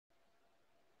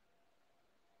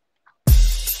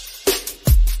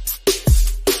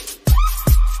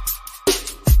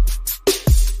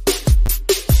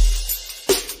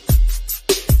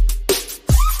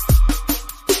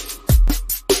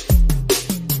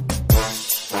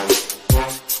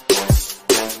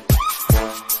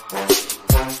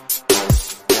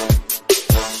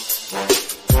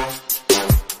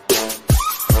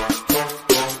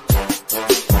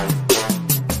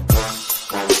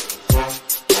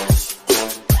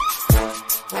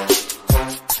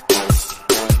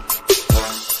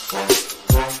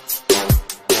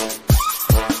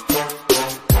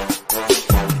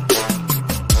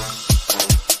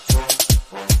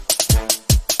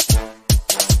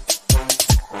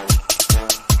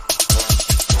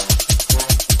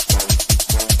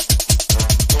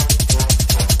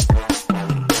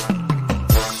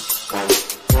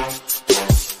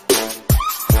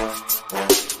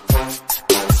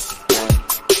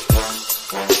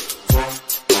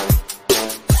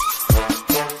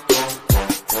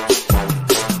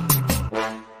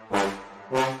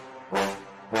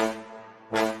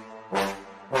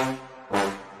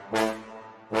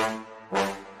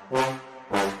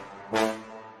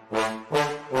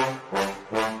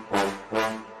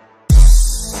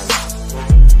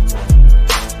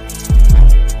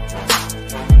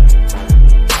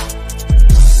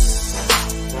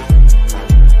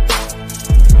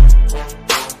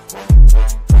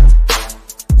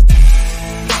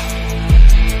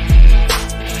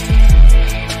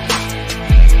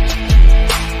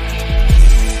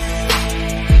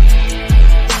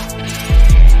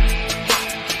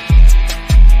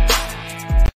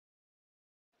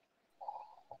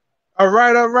All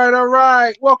right, all right, all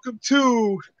right. Welcome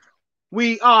to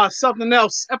We Are Something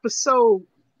Else, episode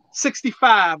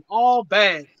 65. All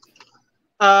bad.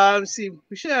 Let's see.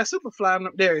 We should have Superfly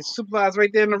up there. Superfly's right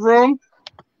there in the room.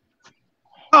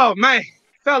 Oh man,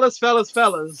 fellas.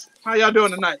 How y'all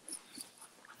doing tonight?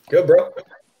 Good, bro.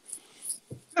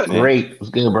 Good. Great. It's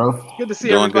good, bro. Good to see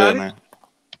Doing everybody. good, man.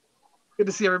 Good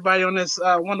to see everybody on this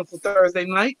wonderful Thursday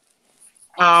night.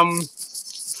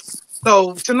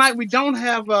 So tonight we don't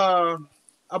have a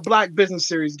Black Business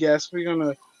Series guest. We're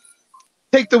gonna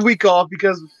take the week off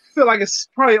because I feel like it's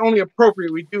probably only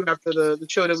appropriate we do after the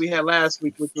show that we had last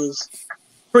week, which was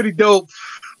pretty dope,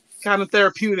 kind of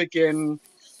therapeutic, and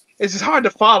it's just hard to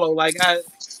follow. Like I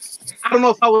don't know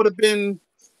if I would have been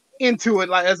into it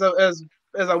like as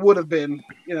I would have been,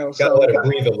 you know. Gotta let it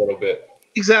breathe a little bit.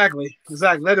 Exactly.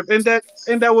 Let it ain't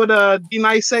that what D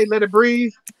Nice say? Let it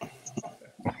breathe.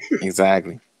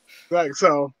 Exactly. Right.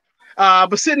 So,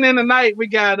 but sitting in tonight, we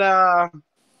got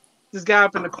this guy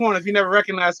up in the corner. If you never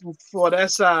recognized him before,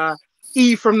 that's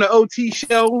E from the OT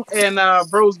show and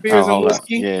Bros Beers and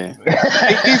Whiskey. Yeah.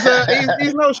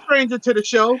 He's no stranger to the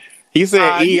show. He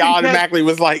said E automatically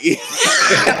was like E.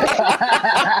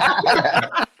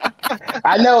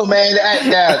 I know, man.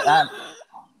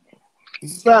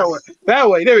 That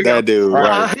way. There we go. That dude,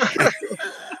 right.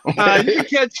 You can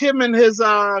catch him and his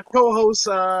co-host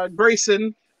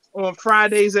Grayson on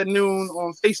Fridays at noon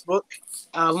on Facebook.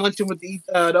 Lunching with the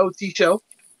OT show.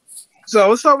 So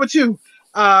let's start with you,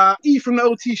 E from the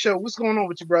OT show. What's going on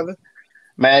with you, brother?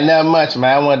 Man, not much,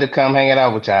 man. I wanted to come hang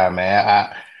out with y'all,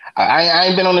 man. I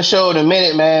ain't been on the show in a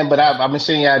minute, man, but I've been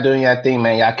seeing y'all doing y'all thing,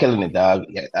 man. Y'all killing it, dog.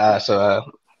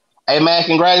 Hey, man,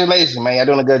 congratulations, man. Y'all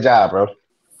doing a good job, bro.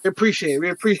 We appreciate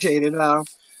it.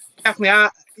 Definitely,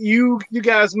 you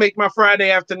guys make my Friday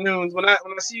afternoons. When I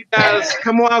see you guys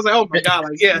come on, I was like, oh my god,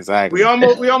 like, yeah, exactly.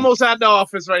 We almost at the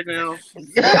office right now.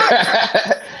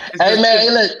 Hey man,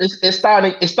 look, it's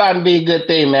starting to be a good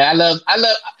thing, man.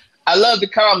 I love the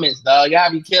comments, dog.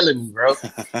 Y'all be killing me, bro.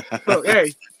 So,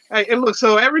 hey, and look,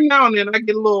 so every now and then I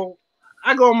go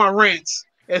on my rants,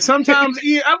 and sometimes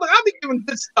I'll be giving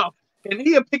good stuff. And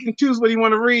he'll pick and choose what he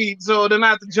want to read, so then I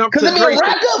have to jump to Because there be a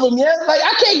rack of them, yeah. Like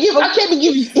I can't be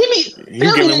giving. He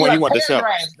give me what you want to show.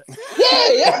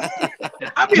 Yeah.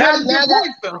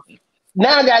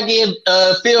 Now I gotta give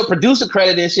Phil producer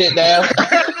credit and shit down.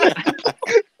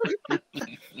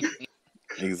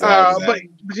 Exactly. But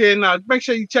yeah, no, make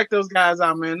sure you check those guys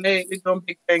out, man. They doing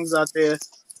big things out there.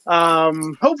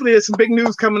 Hopefully, there's some big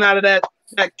news coming out of that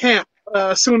camp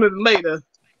sooner than later.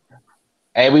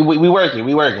 Hey, we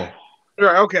working.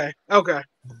 Right, okay.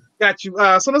 Got you.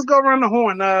 So let's go around the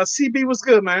horn. CB, what's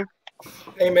good, man?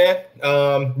 Hey, man.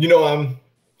 I'm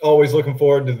always looking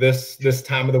forward to this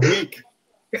time of the week.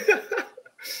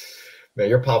 Man,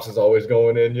 your pops is always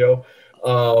going in, yo.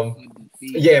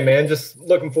 Yeah, man, just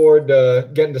looking forward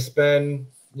to getting to spend,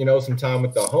 some time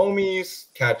with the homies,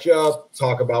 catch up,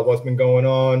 talk about what's been going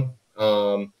on.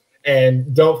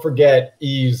 And don't forget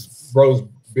E's Bros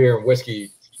Beer and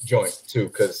Whiskey joint, too,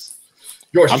 because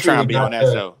I'm trying to be on that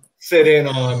show. Sit in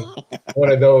on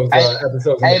one of those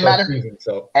episodes in the first season.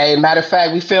 So, matter of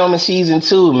fact, we filming season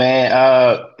 2, man.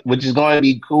 Which is going to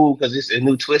be cool because it's a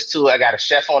new twist to it. I got a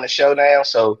chef on the show now,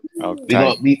 so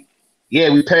we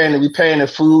pairing the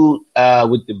food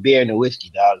with the beer and the whiskey,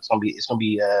 dog. It's gonna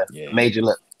be a major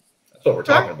look. That's what we're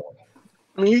talking about.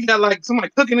 I mean, you got like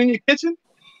somebody cooking in your kitchen.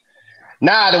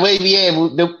 Nah, the way we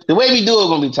do it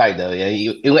gonna be tight though. Yeah,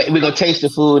 we gonna taste the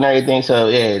food and everything. So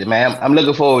yeah, man, I'm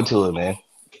looking forward to it, man.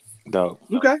 Dope.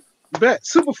 Okay, bet.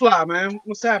 Superfly, man.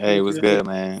 What's happening? Hey, what's good,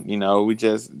 man? We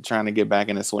just trying to get back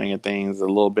in the swing of things. A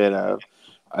little bit of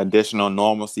additional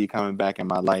normalcy coming back in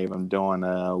my life. I'm doing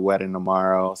a wedding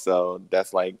tomorrow, so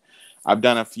that's like I've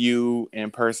done a few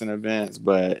in-person events,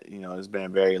 but it's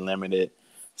been very limited.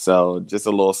 So just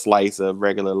a little slice of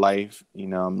regular life,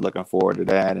 I'm looking forward to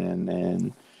that.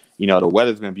 And the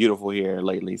weather's been beautiful here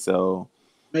lately. So,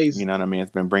 amazing. You know what I mean?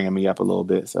 It's been bringing me up a little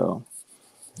bit. So,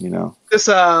 This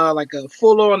like a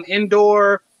full-on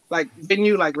indoor like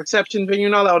venue, like reception venue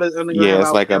and all that.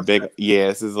 It's like a big,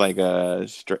 this is like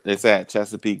it's at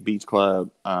Chesapeake Beach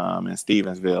Club in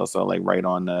Stevensville. So like right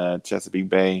on the Chesapeake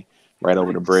Bay, right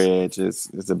over the bridge. It's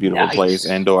a beautiful place,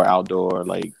 indoor, outdoor,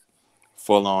 like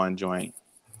full-on joint.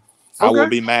 Okay. I will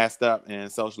be masked up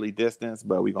and socially distanced,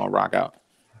 but we're going to rock out.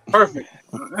 Perfect.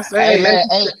 Hey,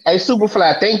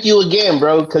 Superfly, thank you again,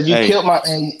 bro, because you killed my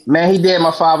man. He did my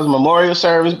father's memorial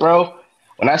service, bro.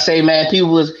 When I say, man, it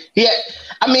was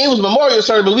memorial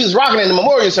service, but we was rocking in the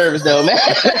memorial service, though, man.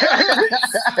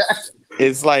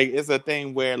 It's a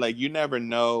thing where, like, you never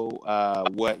know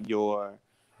what your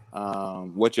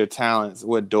what your talents,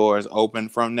 what doors open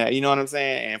from that. You know what I'm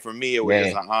saying? And for me, it was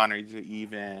just an honor to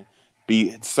even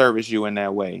service you in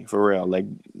that way, for real. Like,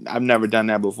 I've never done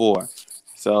that before.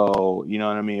 So, you know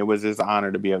what I mean? It was just an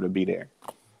honor to be able to be there.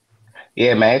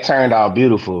 Yeah, man, it turned out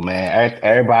beautiful, man.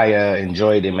 Everybody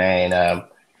enjoyed it, man.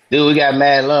 Dude, we got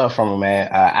mad love from him, man.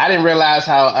 I didn't realize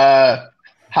how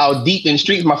deep in the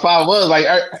streets my father was. Like,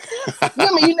 I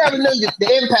mean, you never know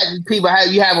the impact that people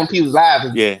have on people's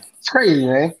lives. Yeah, it's crazy,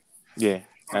 man. Yeah,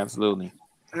 absolutely.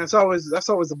 And that's always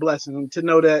a blessing to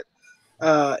know that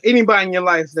anybody in your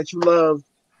life that you love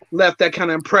left that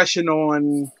kind of impression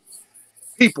on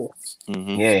people.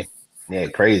 Mm-hmm. Yeah,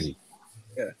 crazy.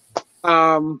 Yeah.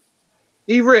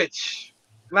 E. Rich,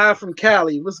 live from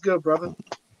Cali. What's good, brother?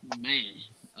 Man,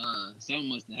 something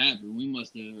must have happened. We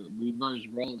must have reversed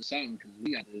rolled or something because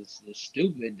we got this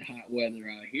stupid hot weather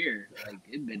out here. Like,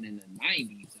 it's been in the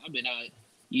 90s. I've been out,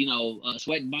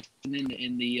 sweating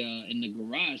in the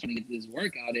garage trying to get this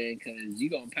workout in because you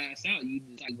gonna pass out. You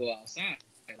just like go outside.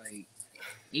 Like,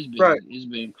 it's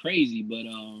been crazy, but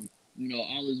all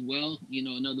is well.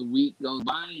 Another week goes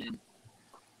by and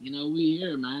we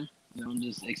here, man. I'm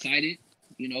just excited.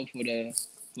 For the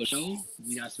show.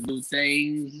 We got some new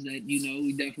things that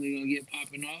we definitely gonna get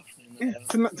popping off. And,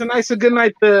 tonight's a good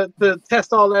night to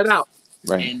test all that out.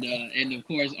 Right. And of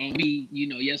course, on me,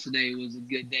 yesterday was a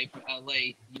good day for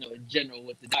LA. In general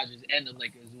with the Dodgers and the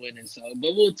Lakers winning. So,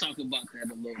 but we'll talk about that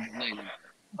a little bit later.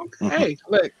 Okay,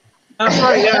 look, that's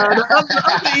right. The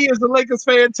other E is a Lakers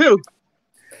fan too.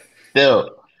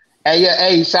 Dude.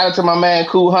 Hey, shout out to my man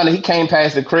Cool Hunter. He came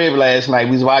past the crib last night.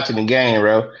 We was watching the game,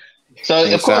 bro. So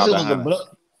of course it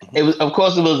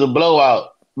was a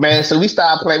blowout, man. So we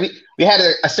started playing. We had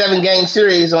a 7-game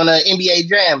series on the NBA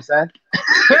Jam, son.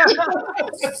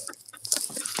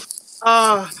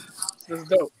 That's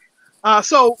dope.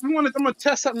 So I'm gonna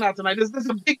test something out tonight. There's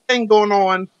a big thing going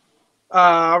on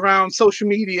around social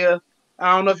media.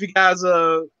 I don't know if you guys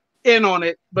are in on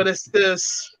it, but it's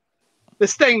this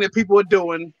thing that people are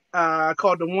doing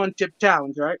called the One Chip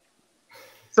Challenge, right?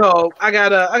 So I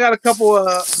got a couple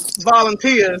of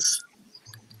volunteers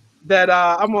that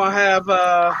I'm gonna have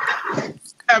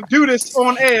do this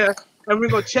on air, and we're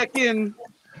gonna check in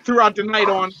throughout the night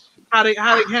on how they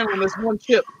handle this one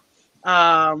chip.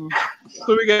 So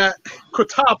we got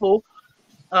Quintuple,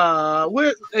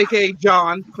 aka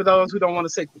John, for those who don't want to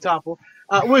say Quintuple.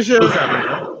 Where's your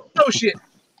shit?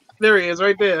 There he is,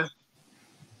 right there.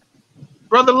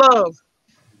 Brother Love.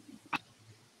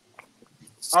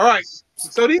 All right.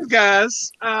 So these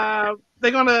guys,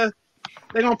 they're gonna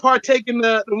partake in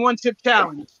the One Chip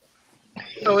Challenge.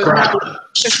 So it's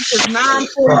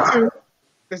 9:42.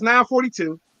 It's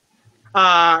 9:42,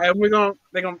 and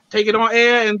they're gonna take it on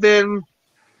air, and then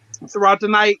throughout the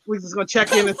night we're just gonna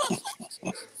check in and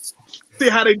see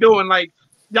how they doing. Like,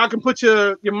 y'all can put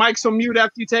your mics on mute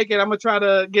after you take it. I'm gonna try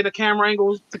to get a camera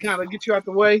angle to kind of get you out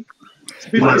the way.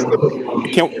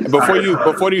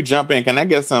 Before you jump in, can I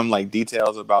get some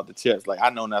details about the chips? Like, I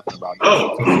know nothing about this.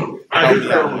 I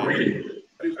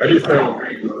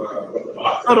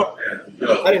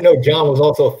didn't know John was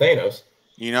also Thanos.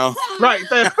 Right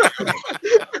there.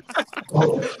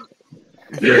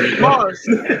 Mars,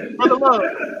 Brother Love.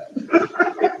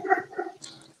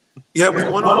 Yeah, what's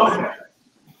going on, man?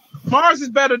 Mars is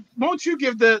better. Won't you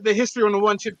give the history on the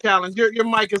One Chip Challenge? Your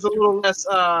mic is a little less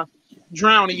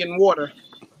drowny in water.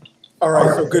 All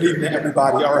right, so good evening,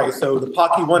 everybody. All right, so the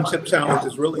Pocky One Chip Challenge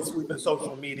is really sweeping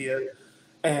social media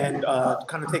and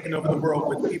kind of taking over the world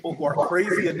with people who are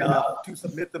crazy enough to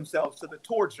submit themselves to the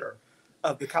torture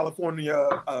of the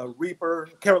Carolina Reaper,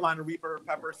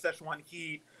 pepper, Szechuan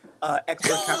heat,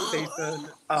 expert capitation.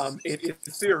 It is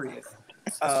serious.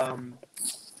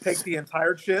 Take the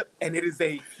entire chip, and it is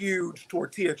a huge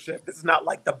tortilla chip. This is not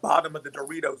like the bottom of the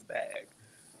Doritos bag.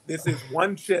 This is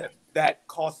one chip that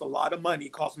costs a lot of money,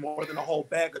 costs more than a whole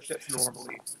bag of chips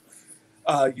normally.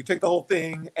 You take the whole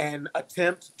thing and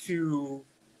attempt to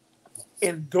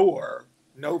endure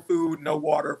no food, no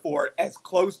water for as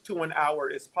close to an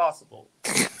hour as possible.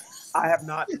 I have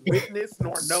not witnessed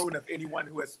nor known of anyone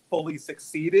who has fully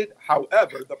succeeded.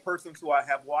 However, the persons who I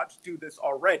have watched do this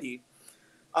already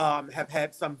have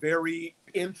had some very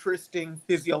interesting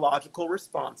physiological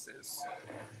responses.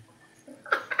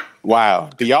 Wow.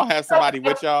 Do y'all have somebody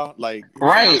with y'all? Like,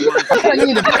 right. I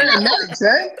need a paramedic,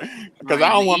 right? Because I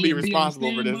don't want to be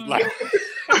responsible for this. Like,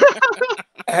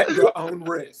 at your own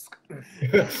risk.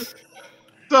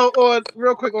 So,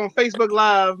 real quick on Facebook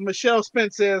Live, Michelle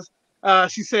Spence says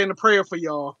she's saying a prayer for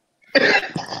y'all.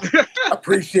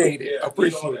 Appreciate it.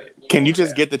 Can you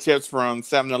just get the chips from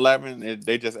 7-Eleven?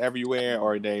 They just everywhere,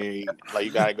 or they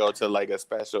you gotta go to a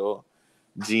special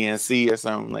GNC or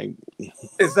something like.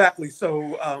 Exactly.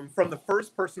 So from the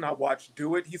first person I watched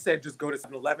do it, he said just go to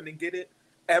 7-Eleven and get it.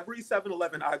 Every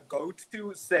 7-Eleven I go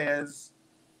to says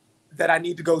that I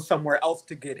need to go somewhere else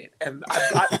to get it. And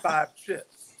I've got 5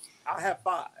 chips. I have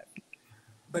 5.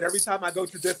 But every time I go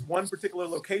to this one particular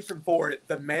location for it,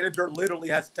 the manager literally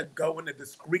has to go in a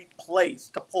discreet place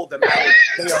to pull them out.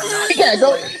 They are not. He gotta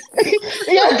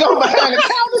go behind the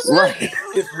counter. Right.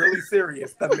 It's really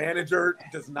serious. The manager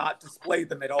does not display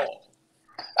them at all.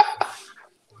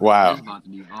 Wow. It's about to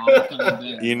be all kind of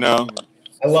bad. You know?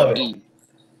 I love it.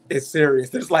 It's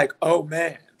serious. It's like, oh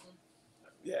man.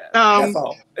 Yeah, that's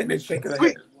all. And they shake their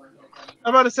head.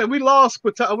 I'm about to say, we lost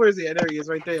Quintana. Where is he at? There he is,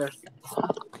 right there.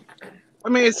 I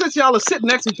mean, since y'all are sitting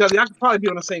next to each other, y'all could probably be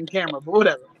on the same camera, but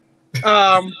whatever.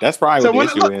 That's probably so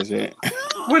what the issue is, yeah.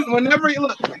 Whenever you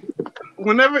look,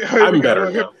 I'm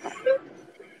better now.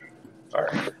 All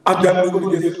right. I'm definitely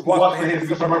going to just watch my hands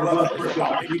for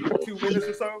maybe 2 minutes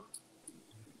or so.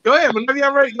 go ahead. Whenever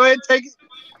y'all ready, go ahead and take it.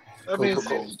 I mean,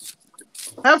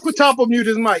 have Quintapo mute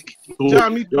his mic.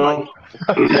 John, mute your mic.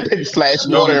 Slash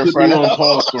water in front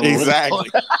of him. Exactly.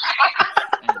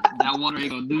 That water ain't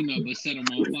gonna do nothing but set them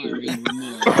on fire even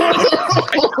more.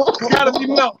 It's gotta be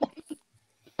milk.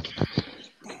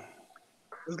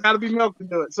 There's gotta be milk to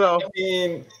do it. So I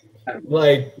mean,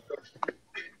 like,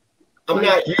 I'm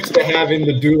not used to having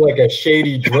to do like a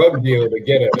shady drug deal to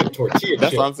get a tortilla.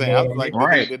 That's chip, what I'm saying. I was like,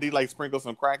 Right. did he like sprinkle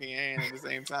some crack in your hand at the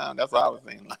same time? That's what I was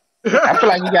saying. Like, I feel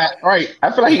like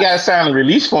he got to sign a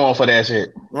release form for that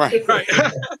shit. right. right.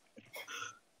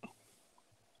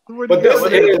 But this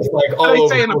is like all Are they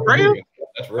over saying a social prayer? media.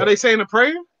 That's real. Are they saying a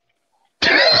prayer?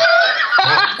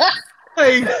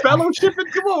 Hey, fellowship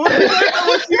it. Come on.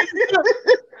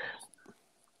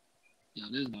 Yo,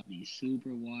 this is about to be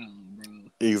super wild, bro.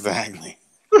 Exactly.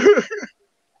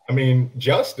 I mean,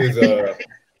 Just is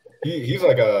he's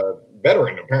like a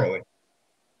veteran apparently.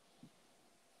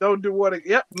 Don't do what? Yep,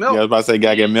 Yeah, I milk. was about to say,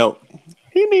 gotta get milk.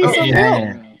 He needs some milk.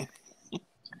 Damn.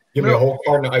 Give me a whole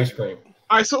carton of ice cream.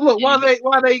 All right, so look, while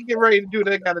they get ready to do what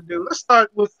they got to do, let's start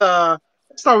with the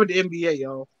NBA,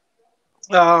 y'all.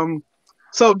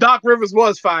 So Doc Rivers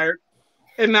was fired,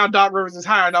 and now Doc Rivers is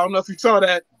hired. I don't know if you saw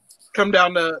that come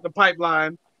down the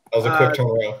pipeline. That was a quick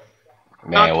turnaround.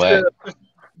 Man, what?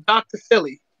 Doc to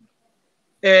Philly,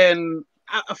 and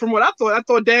from what I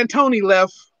thought D'Antoni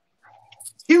left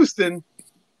Houston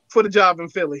for the job in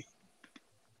Philly.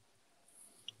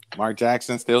 Mark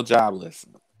Jackson still jobless.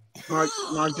 Mark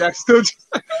Jackson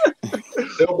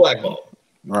Still blackballed.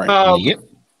 Right. Yep.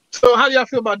 So how do y'all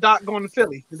feel about Doc going to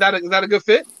Philly? Is that a good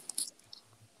fit?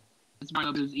 It's right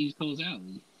up his East Coast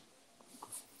alley.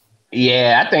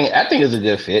 Yeah, I think it's a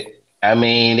good fit. I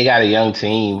mean, they got a young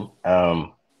team.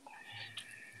 I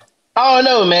don't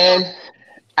know, man.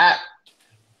 I'm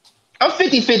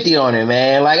 50-50 on it,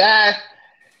 man. Like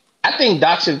I think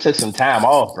Doc should have took some time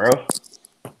off, bro,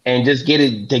 and just get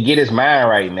his mind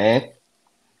right, man.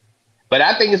 But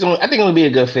I think it'll be a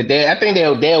good fit. I think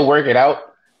they'll work it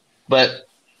out. But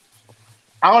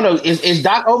I don't know. Is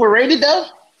Doc overrated though?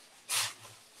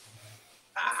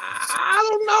 I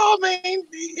don't know, man.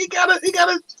 He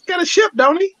got a ship,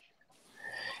 don't he?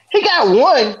 He got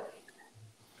one.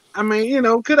 I mean,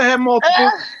 could have had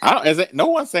multiple. No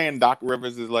one's saying Doc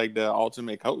Rivers is like the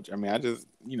ultimate coach. I mean,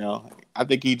 I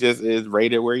think he just is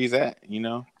rated where he's at. He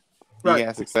Right.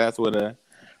 has success with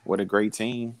a great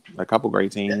team, a couple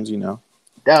great teams. No,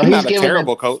 he's not a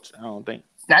terrible coach. I don't think.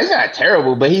 No, he's not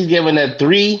terrible, but he's given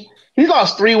He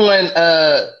lost 3-1.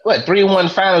 3-1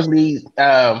 finals lead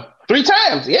 3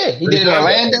 times. Yeah, he did in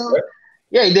Orlando.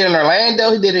 Yeah, he did in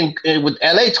Orlando. He did with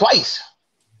LA twice.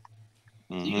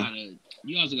 Mm-hmm.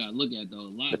 You also got to look at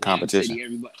though The competition. Live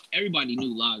City, everybody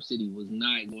knew Live City was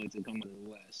not going to come to the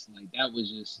West. Like that was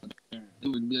just they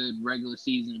were good regular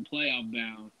season and playoff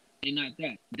bound. They're not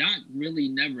that. Doc really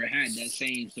never had that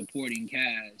same supporting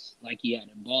cast like he had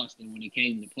in Boston when it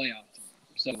came to playoff time.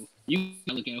 So you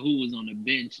gotta look at who was on the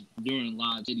bench during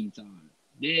Live City time.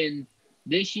 Then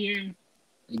this year,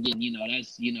 again,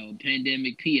 that's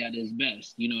pandemic P at his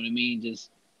best. You know what I mean? Just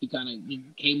he kind of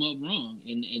came up wrong,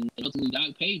 and ultimately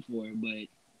Doc paid for it. But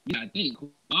I think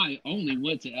I only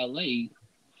went to LA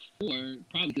for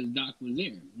probably because Doc was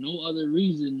there. No other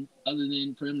reason other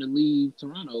than for him to leave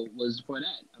Toronto was for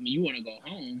that. I mean, you want to go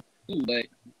home, cool, but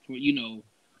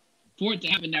for it to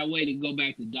happen that way to go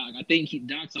back to Doc, I think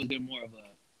Doc's always been more of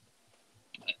a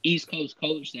East Coast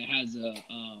coach that has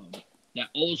that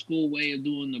old school way of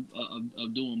doing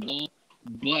doing ball,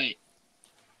 but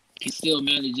can still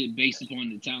manage it based upon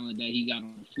the talent that he got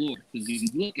on the floor. Because if you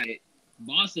look at it,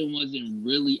 Boston wasn't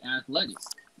really athletic.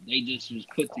 They just was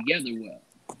put together well.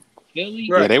 Philly.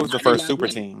 Yeah, they was the first super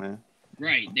team, man.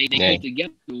 Right. They put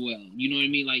together well. You know what I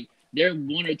mean? Like they're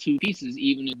one or two pieces.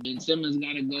 Even if Ben Simmons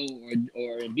got to go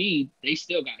or Embiid, they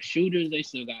still got shooters. They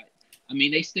still got. I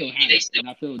mean, they still have it. And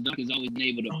I feel Duncan's always been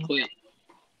able to put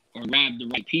or grab the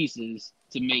right pieces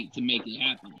to make it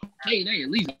happen. They at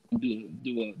least do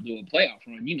a playoff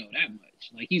run. You know that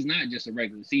much. Like he's not just a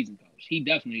regular season coach. He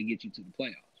definitely get you to the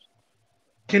playoffs.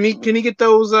 Can he get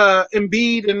those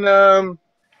Embiid and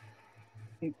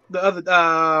the other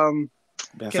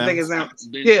can't think of his name.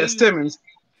 Yeah, Simmons.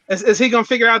 Is he gonna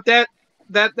figure out that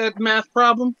math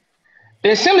problem?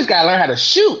 Ben Simmons gotta learn how to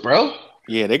shoot, bro.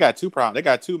 Yeah, they got two problems. They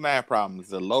got two math problems: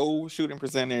 the low shooting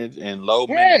percentage and low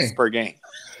minutes per game.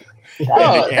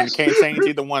 And can't change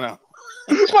either one of them.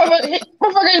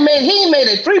 Motherfucker, he made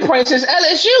a 3-point since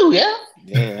LSU, yeah.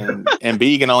 Yeah, and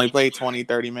B can only play 20,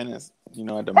 30 minutes, you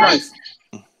know, at the most.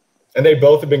 And they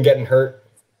both have been getting hurt.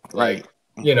 Right.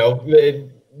 You know,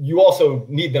 you also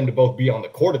need them to both be on the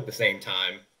court at the same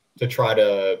time to try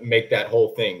to make that whole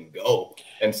thing go.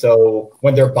 And so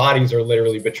when their bodies are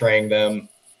literally betraying them,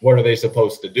 what are they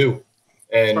supposed to do?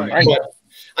 And but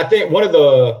I think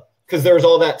because there was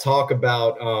all that talk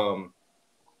about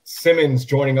Simmons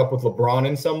joining up with LeBron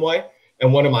in some way.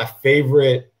 And one of my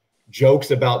favorite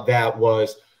jokes about that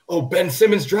was, oh, Ben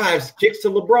Simmons drives, kicks to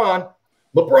LeBron.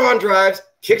 LeBron drives,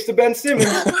 kicks to Ben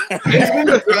Simmons. Ben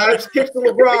Simmons drives, kicks to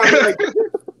LeBron. Like,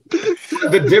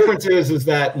 the difference is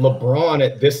that LeBron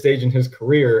at this stage in his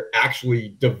career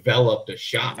actually developed a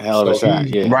shot. Hell of a shot,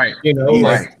 yeah. Right. You know,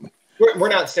 like we're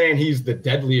not saying he's the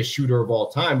deadliest shooter of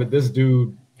all time, but this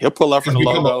dude he'll pull up from the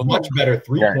logo. A much better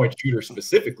 3-point shooter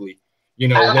specifically. You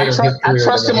know, I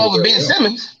trust him over Ben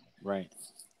Simmons. Right.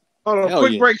 Hold on,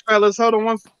 quick break, fellas. Hold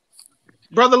on,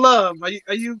 Brother Love, are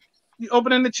you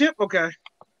opening the chip? Okay.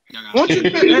 Won't you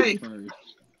get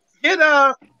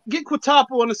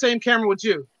Quatapo on the same camera with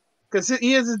you, because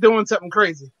he is doing something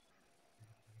crazy.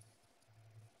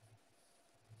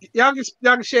 Y'all can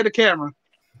share the camera.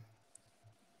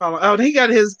 Oh, he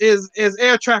got his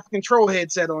air traffic control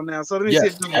headset on now. So let me see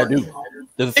if I do.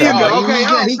 There you go. Okay,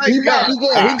 he good. Here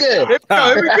we good.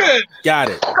 Got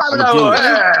it.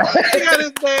 He got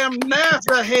his damn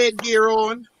NASA headgear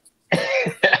on. I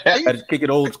had to kick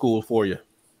it old school for you.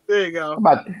 There you go.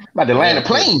 About to land a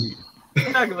plane.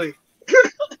 Exactly.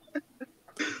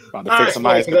 About to fix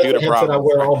somebody's computer problem. I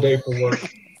wear all day for work.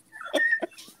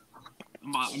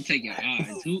 I'm taking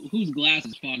odds. Whose glass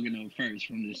is fogging up first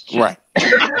from this chip? Right.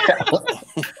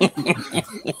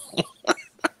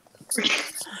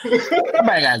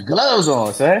 Somebody got gloves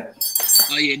on, sir.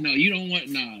 Oh yeah, no, you don't want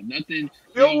nothing.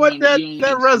 You don't want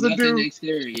that residue.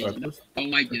 Exterior.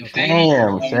 Don't like your face.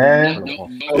 Damn, sir.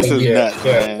 This is nuts,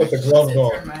 man. Put the gloves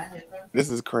on. This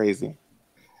is crazy.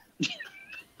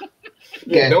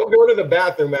 Yeah, don't go to the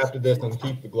bathroom after this and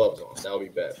keep the gloves on. That'll be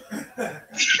bad.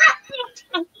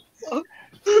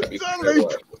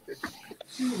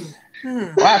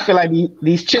 Well, I feel like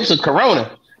these chips are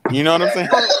Corona. You know what I'm saying?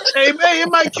 Hey man, it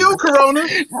might kill Corona.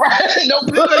 Right? No,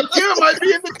 it might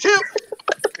be in the chip.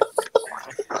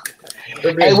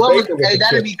 Hey,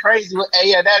 that'd be crazy.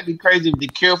 Hey, that'd be crazy if the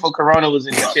cure for Corona was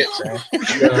in the chips, man.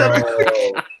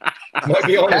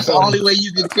 That's the only way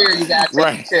you can cure. You gotta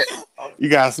take the chip. You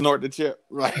gotta snort the chip,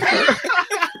 right?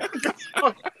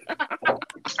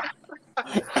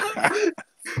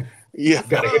 Yeah,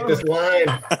 gotta hit this line.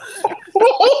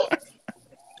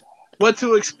 What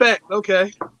to expect?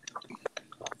 Okay.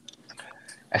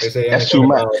 That's too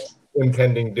much.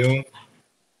 Impending doom.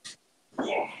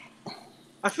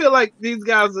 I feel like these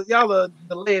guys, y'all are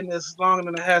delaying this longer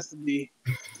than it has to be.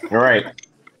 All right.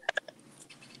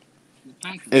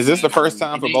 Is this the first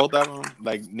time for both of them?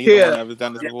 Like neither one ever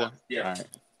done this before? Yeah. All right.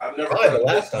 I've never the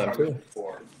last time too.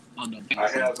 On the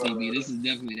TV, this is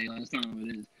definitely their last time.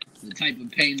 But it's the type of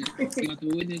pain that you have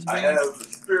to witness. I have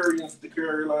experienced the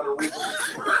Carolina Reapers.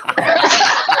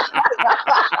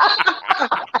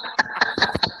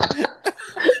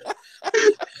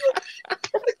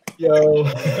 Yo.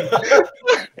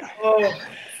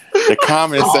 The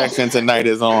comment section tonight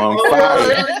is on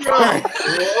fire.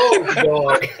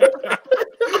 Oh,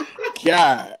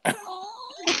 God.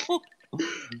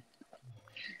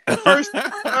 First,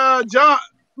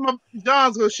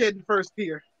 John's gonna shed the first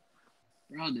tear.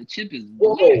 Bro, the chip is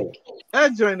whoa.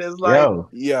 That joint is like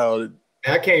yo.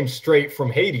 That came straight from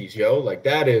Hades, yo. Like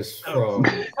that is from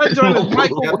that joint is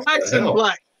Michael Jackson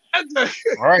black.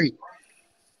 All right.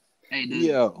 Hey,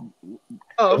 yo.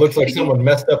 It looks like someone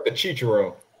messed up the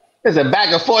Chicharo. There's a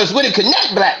bag of Forest Whitaker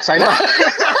Connect blacks. I know.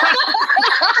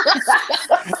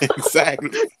 Exactly.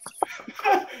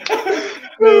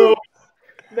 No.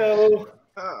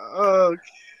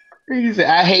 He said,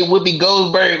 "I hate Whoopi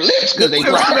Goldberg lips because they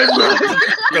black."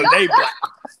 Because they black.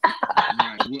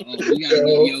 Right,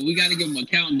 we gotta give him a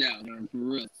countdown, man, for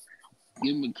real.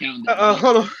 Give him a countdown.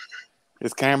 Hold on.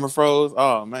 His camera froze.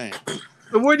 Oh man.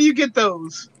 So where do you get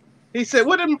those? He said,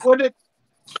 "What did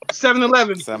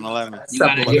 7-Eleven?" 7-Eleven. You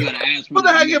gotta ask. What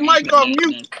the heck? Your mic off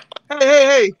mute.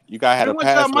 Hey. You gotta have a once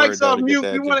y'all password. mics off To mute,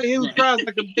 get we that want to hear who cries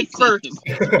like a bitch first.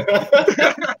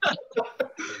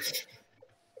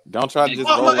 Don't try to just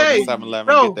roll up to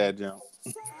 7-Eleven and get that jump.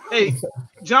 Hey,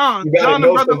 John You gotta and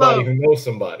know Brother somebody Love. who knows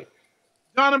somebody.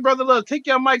 John and Brother Love, take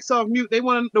your mics off mute. The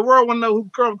world want to know who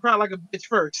cried like a bitch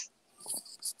first.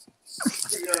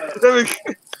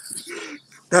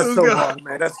 That's so hard,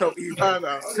 man. That's so easy. I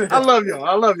know. I love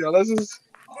y'all. Let's just.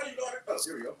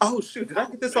 Oh shoot! Did I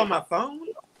get this on my phone?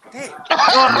 Damn.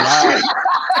 Oh,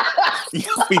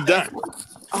 You'll be done.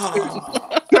 Oh.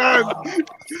 God.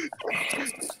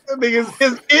 That nigga,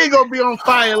 his ear gonna be on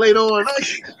fire later on.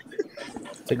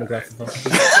 Take my glasses off.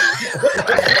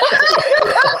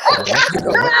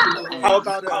 How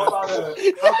about a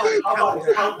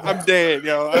countdown? I'm dead,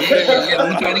 yo. I'm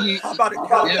dead. How about a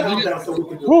countdown?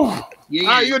 All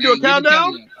right, you gonna do a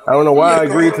countdown? I don't know why I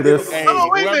agreed to this. Hey, Oh,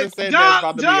 wait a whoever minute. said that's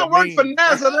about to John be a worked for meme.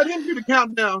 NASA. Let him do the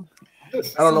countdown. I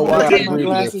don't know why I Take my agreed to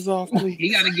glasses this. off, please. He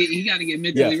gotta get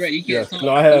mentally ready. He can't talk.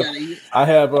 No, I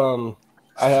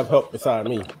have help beside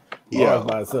me. Yeah.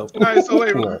 By itself. All right, so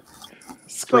wait a minute.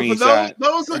 So for Screenshot.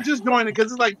 those who are just joining,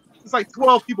 because it's like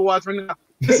 12 people watching right now.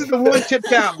 This is the one chip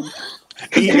challenge.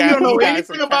 You You don't know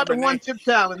anything about the one chip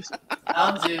challenge.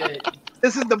 I'm dead.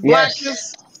 This is the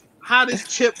blackest, hottest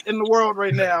chip in the world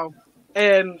right now,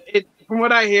 and from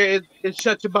what I hear, it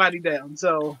shuts your body down.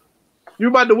 So you're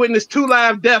about to witness 2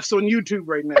 live deaths on YouTube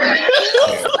right now.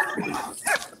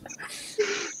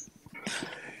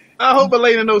 I hope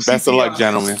Elena knows. Best of CPR. luck,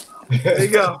 gentlemen. There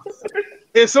you go.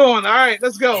 It's on. All right,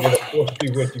 let's go. We'll be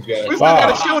with you guys. We still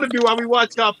got a show to do while we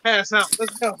watch y'all pass out.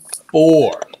 Let's go.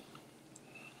 4,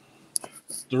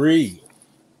 3,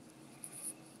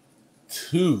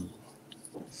 2,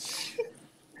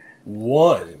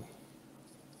 1.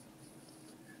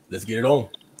 Let's get it on.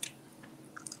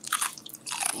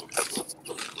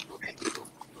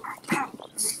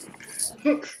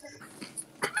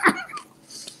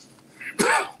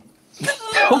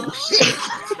 Oh shit!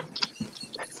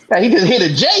 He just hit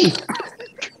a J.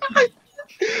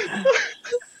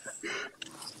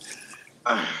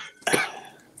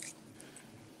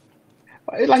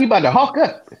 It's like he about to hawk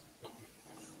up.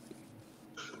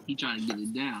 He trying to get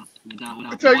it down without.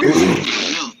 I tell you,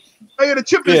 hey, the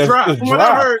chip is dry. From what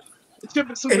I heard, the chip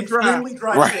is super dry.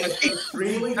 Right.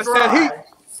 Extremely That's dry. that heat.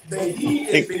 The heat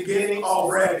is beginning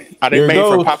already. Are they Here it made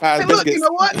from goes. Popeye's Hey, look, biscuits? you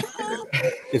know what?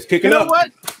 It's You kicking know up.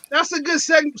 what? That's a good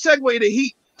segue to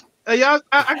heat. Y'all,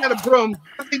 I got a broom.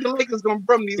 I think the Lakers gonna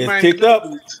broom these. It's Miami kicked up.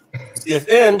 Dolphins. It's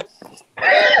in.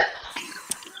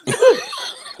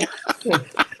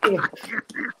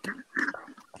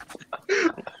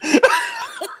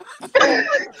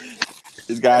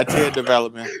 He's got a tear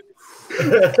development.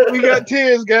 We got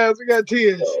tears, guys. We got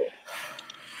tears.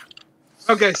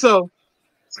 Okay, so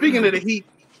speaking of the heat,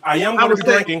 I am going to be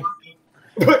drinking.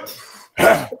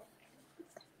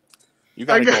 You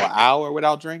gotta go an hour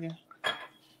without drinking?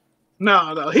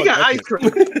 No, he got ice cream.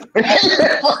 He's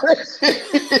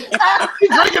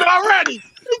drinking already.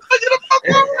 He's drinking the fuck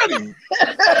already.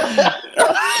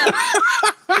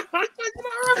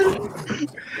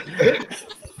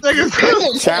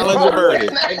 Challenge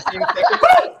averted.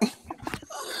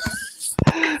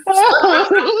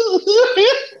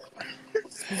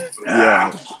 Yeah.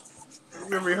 It's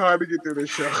gonna be hard to get through this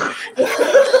show.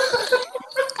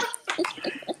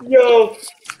 Yo.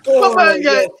 Somebody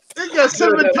got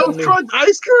cinnamon toast crunch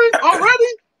ice cream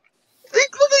already.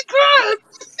 Including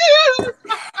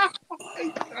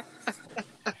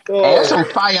Hey, that's some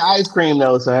fire ice cream,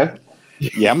 though, sir.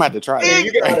 Yeah, I'm about to try it.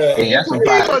 You gotta, Hey, that's some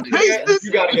fire.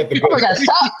 you gotta get the Oh, they got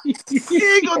top. He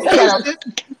ain't gonna taste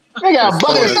it. They got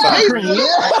butter sour cream.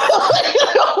 Yeah.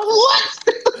 What?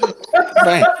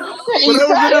 Man. They eat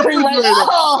sour cream like,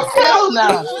 oh, hell no.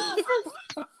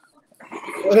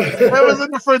 That was in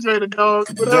the refrigerator, dog.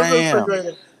 That was in the Damn.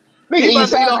 refrigerator. Nigga eat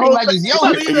sour cream like it's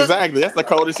yogurt. Exactly. That's the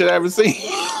coldest shit I've ever seen.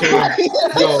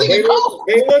 Yo, they look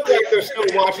like they're still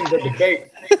watching the debate.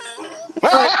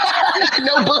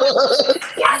 No bug.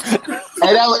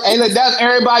 Hey, look, that's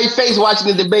everybody's face watching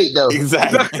the debate, though.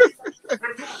 Exactly.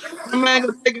 The man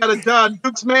gonna take out a John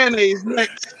Duke's mayonnaise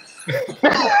next.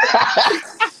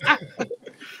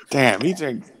 Damn, he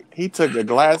took a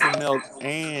glass of milk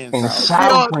and And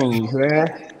sour cream,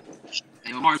 man.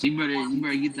 Yo, Mars, you better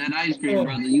get that ice cream,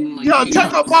 brother. You look like Yo,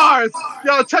 check up Mars.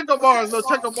 Yo, check up Mars. No,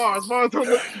 check up Mars. Mars don't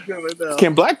look too good right now.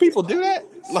 Can black people do that?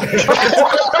 Like, Hey,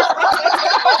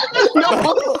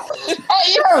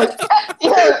 yo,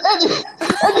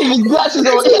 that nigga's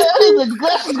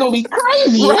glasses gonna be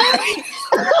crazy, right?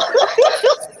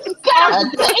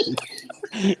 God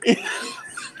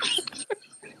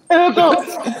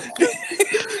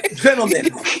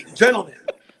Gentlemen.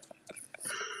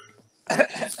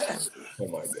 Oh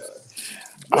my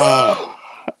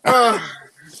god.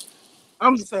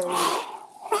 I'm so.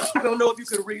 I don't know if you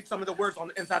could read some of the words on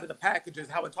the inside of the packages,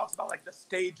 how it talks about like the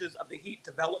stages of the heat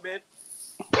development.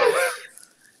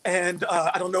 And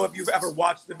I don't know if you've ever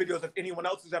watched the videos, if anyone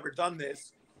else has ever done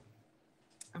this.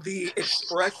 The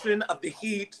expression of the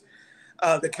heat,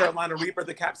 the Carolina Reaper,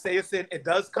 the capsaicin, it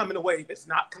does come in a wave. It's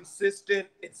not consistent.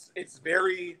 It's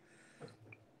very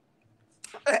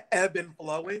ebb and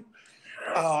flowing.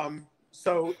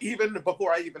 So even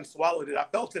before I even swallowed it, I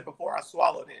felt it before I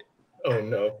swallowed it. Oh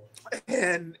no.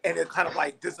 And it kind of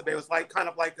like dissipated. It was like kind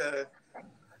of like a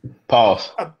pause.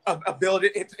 A build.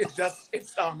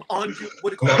 It's on what do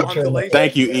you call it? Undulation.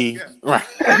 Thank you, E. Yeah. Right.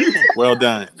 Well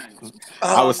done.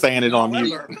 I was saying it on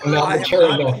mute. I have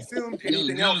not consumed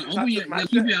anything else.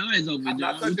 Keep your eyes open,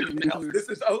 John. This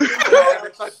is open. I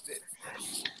haven't touched it.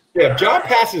 Yeah, John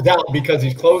passes out because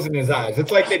he's closing his eyes. It's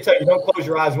like they tell you, don't close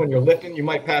your eyes when you're lifting. You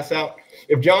might pass out.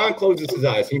 If John closes his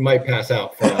eyes, he might pass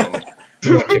out from.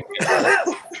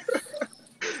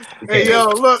 Hey, yo,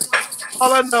 look.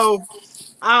 All I know,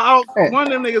 one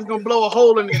of them niggas gonna blow a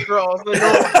hole in his drawers.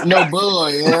 No boy,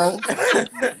 yeah.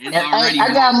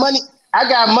 I got money. I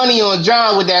got money on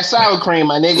John with that sour cream,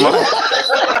 my nigga.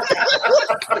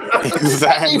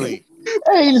 Exactly.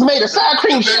 Hey, he just made a sour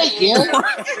cream shake, yeah.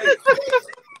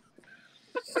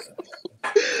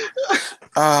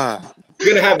 You're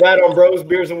gonna have that on Bros,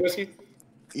 Beers, and Whiskey?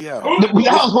 Yeah. We're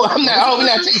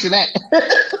not tasting that.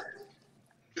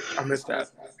 I missed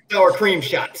that. Sour cream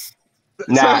shots.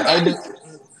 Nah,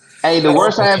 the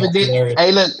worst I ever did.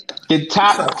 Hey, look, the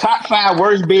top 5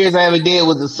 worst beers I ever did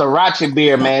was the Sriracha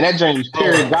beer, man. That drink was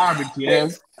pure garbage, yeah.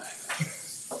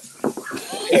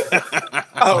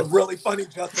 Oh, really funny,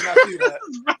 Justin. I see that.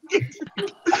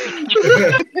 I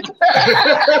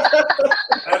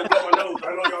had to blow my nose. I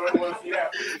know y'all don't want to see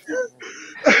that.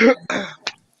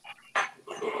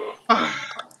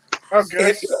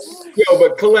 Okay. Yo,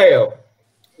 but Kaleo,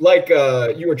 like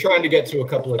you were trying to get to a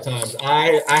couple of times,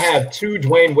 I have 2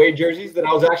 Dwayne Wade jerseys that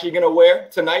I was actually going to wear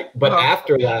tonight, but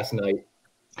after last night,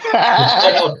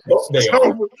 how dope they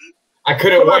are, I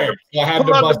couldn't wear them. So I had to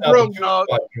bust out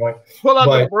the joint. Pull out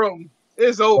the broom.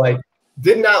 It's over. Like,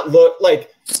 did not look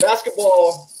like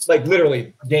basketball. Like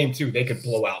literally, game 2, they could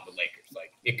blow out the Lakers.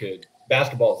 Like it could.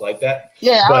 Basketball's like that.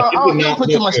 Yeah, but I don't put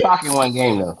too much stock in one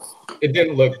game though. It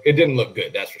didn't look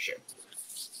good. That's for sure.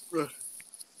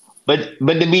 But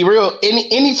to be real,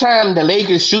 anytime the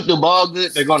Lakers shoot the ball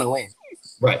good, they're gonna win.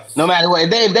 Right. No matter what,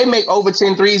 if they make over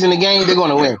 10 threes in the game, they're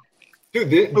gonna win. Dude,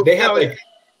 they have like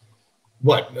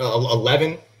what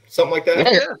 11, something like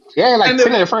that. Yeah, like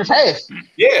 10 in the first half.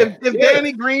 Yeah. If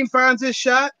Danny Green finds his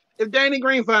shot,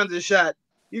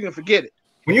 you can forget it.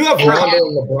 When you have Rondo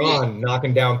and LeBron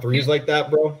knocking down threes like that,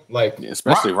 bro, like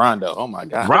especially Rondo. Oh my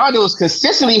god, Rondo is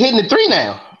consistently hitting the 3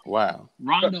 now. Wow.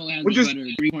 Rondo has a better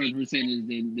 3-point percentage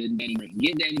than Danny Green.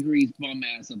 Get Danny Green's bum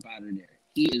ass up out of there.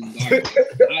 He is garbage.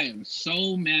 I am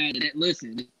so mad at that.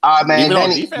 Listen. Man, even on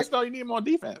defense though, you need him on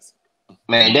defense.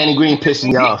 Man, Danny Green pissed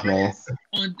me off, man.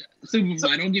 On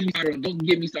Superfly, don't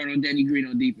get me started on Danny Green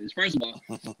on defense. First of all,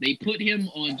 they put him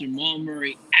on Jamal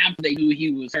Murray after they knew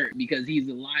he was hurt because he's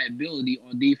a liability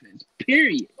on defense.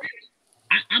 Period.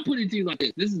 I put it to you like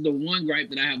this. This is the one gripe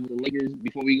that I have with the Lakers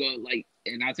before we go,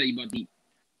 and I'll tell you about the.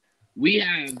 We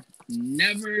have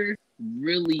never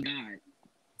really got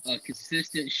a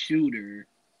consistent shooter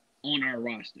on our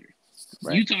roster.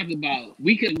 Right. You talk about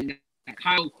we could have got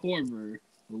Kyle Korver,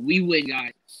 but we went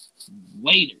got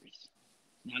Waiters.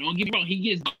 Now don't get me wrong, he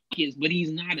gets buckets, but he's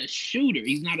not a shooter.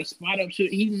 He's not a spot up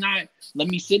shooter. He's not. Let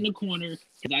me sit in the corner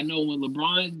because I know when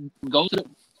LeBron goes to,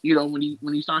 when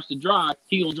he starts to drive,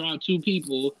 he gonna drive 2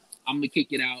 people. I'm gonna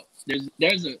kick it out.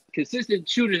 There's a consistent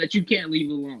shooter that you can't leave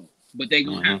alone, but they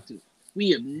gonna have to.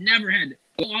 We have never had to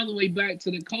go all the way back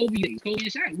to the Kobe days. Kobe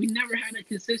and Shaq. We never had a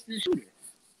consistent shooter.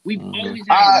 We've always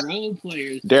had role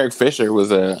players. Derek Fisher was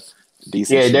a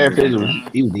decent. Yeah, Derek Fisher,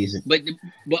 he was decent. But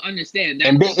understand that.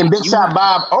 And big shot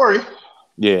Bob Horry.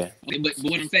 Yeah. Okay, but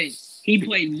what I'm saying, he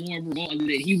played more of a role than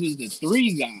he was the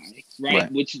 3 guy,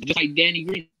 right? Which just like Danny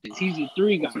Green is. He's a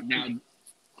 3 guy. Now,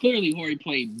 clearly Horry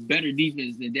played better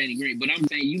defense than Danny Green. But I'm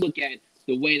saying you look at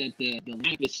the way that the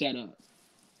lineup is set up.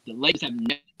 the Lakers have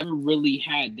never really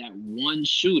had that one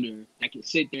shooter that can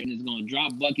sit there and is going to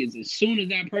drop buckets. As soon as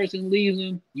that person leaves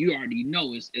them, you already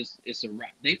know it's a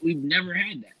wrap. We've never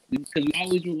had that because we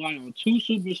always rely on two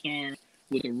superstars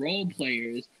with the role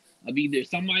players of either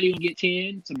somebody gonna get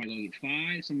 10, somebody gonna get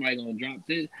 5, somebody gonna drop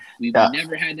this. We've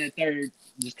never had that third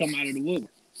just come out of the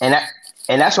woodwork.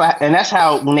 And that's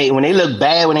how when they look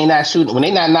bad, when they not shooting, when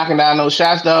they not knocking down those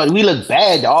shots, dog, we look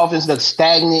bad. The offense looks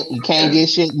stagnant. You can't get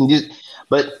shit.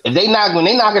 But if when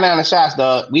they knocking down the shots,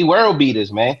 dog, we world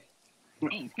beaters, man.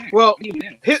 Well,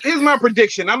 here's my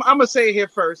prediction. I'm gonna say it here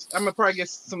first. I'm gonna probably get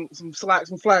some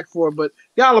flack for it, but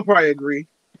y'all will probably agree.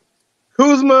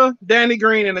 Kuzma, Danny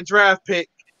Green, and a draft pick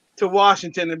to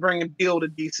Washington and bring him Beal to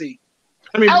DC.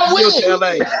 Beal to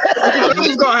LA.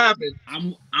 What's gonna happen?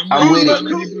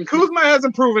 Kuzma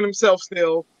hasn't proven himself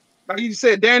still. Like you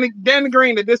said, Danny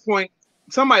Green at this point,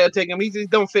 somebody will take him. He just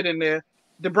don't fit in there.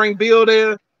 To bring Beal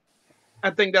there,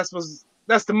 I think that's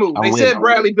the move. They said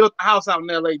Bradley built a house out in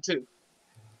LA too.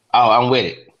 Oh, I'm with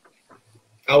it.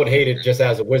 I would hate it just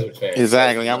as a Wizards fan.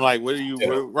 Exactly. I'm like, what are you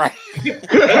right? This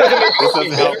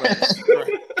doesn't help us.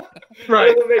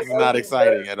 Right. It's not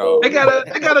exciting at all. They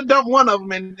gotta dump one of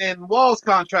them, and Wall's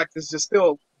contract is just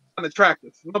still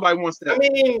unattractive. Nobody wants that. I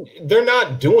mean, they're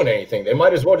not doing anything. They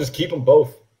might as well just keep them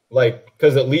both.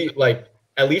 Because at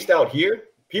least out here,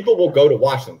 people will go to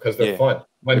watch them because they're fun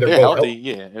when they're both healthy.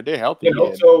 Yeah, if they're healthy.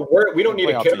 So we don't need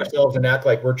to kill ourselves and act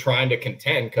like we're trying to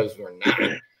contend because we're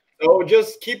not. So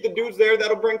just keep the dudes there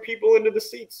that'll bring people into the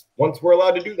seats once we're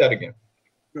allowed to do that again.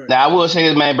 Now I will say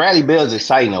this, man. Bradley Beal's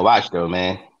exciting to watch, though,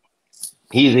 man.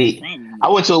 I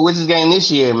went to a Wizards game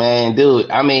this year, man, dude.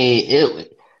 I mean,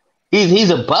 he's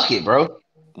a bucket, bro.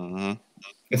 Mm-hmm.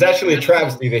 It's actually a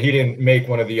travesty that he didn't make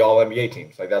one of the All NBA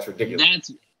teams. Like that's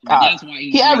ridiculous. That's why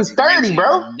he averaged 30,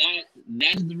 bro.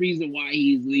 That's the reason why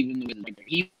he's leaving the Wizards.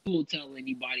 He will tell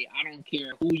anybody, I don't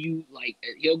care who you like.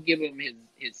 He'll give him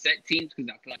his set teams because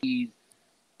I feel like he's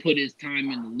put his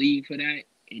time in the league for that,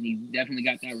 and he's definitely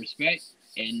got that respect.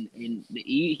 And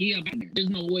he up there. There's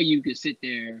no way you could sit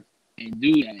there and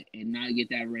do that and not get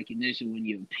that recognition when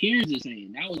your peers are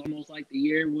saying that was almost like the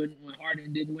year when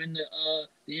Harden didn't win the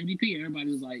MVP. Everybody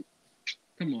was like,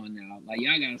 "Come on now, like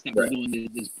y'all gotta stop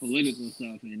doing this political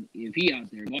stuff." And if he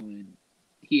out there balling,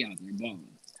 he out there balling.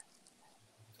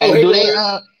 Hey,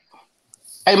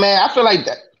 hey man, I feel like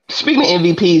that. Speaking of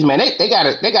MVPs, man, they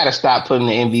gotta stop putting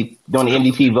doing the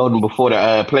MVP voting before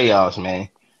the playoffs, man.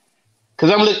 Cause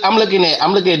I'm looking at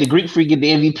the Greek Freak get the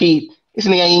MVP. This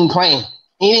nigga ain't even playing.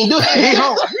 He ain't doing it.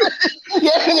 home.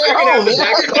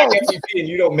 MVP and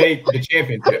you don't make the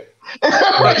championship.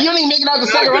 Right. You don't even make it out the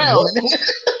second round.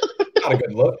 Not a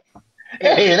good look.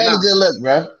 Yeah, that's a good look,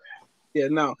 bro. Yeah,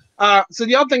 no. So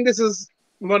y'all think this is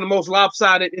one of the most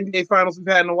lopsided NBA finals we've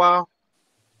had in a while?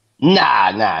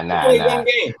 Nah.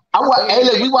 Hey,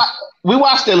 look, we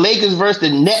watched the Lakers versus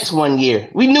the Nets one year.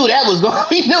 We knew that was going.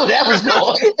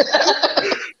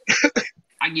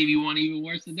 I give you one even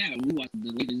worse than that. We watched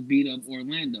the Lakers beat up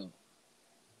Orlando.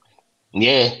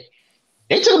 Yeah.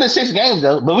 They took them to 6 games,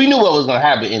 though. But we knew what was going to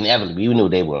happen inevitably. We knew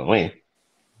they were going to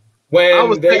win. I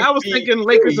was thinking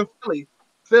Lakers and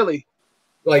Philly.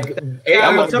 Like,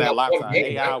 AI wasn't that lopsided.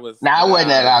 AI was. I wasn't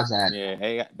that lopsided. Yeah,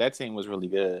 AI, that team was really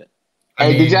good.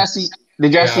 Hey, did y'all see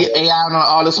AI on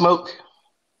All the Smoke?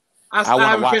 I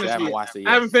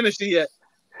haven't finished it yet.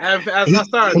 I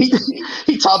started.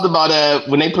 He talked about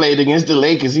when they played against the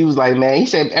Lakers. He was like, man, he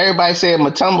said everybody said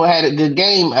Mutombo had a good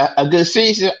game, a good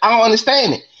series. He said, I don't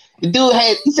understand it. The dude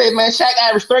he said, man, Shaq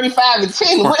averaged 35 and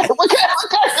 10. What kind of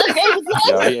game was that?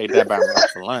 Yo, he ate that by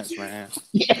for lunch, man.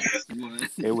 Yeah.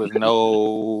 It was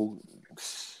no.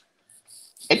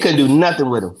 It couldn't do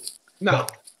nothing with him. No.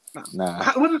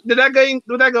 Nah. Did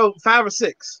that go 5 or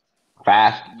 6?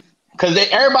 5. Because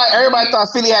everybody thought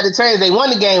Philly had the chance. They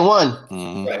won the game 1.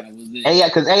 Mm-hmm. Right.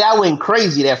 Because AI went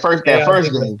crazy that first game.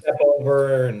 Step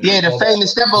over the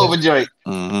famous step over joint.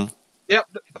 Mm-hmm. Yep.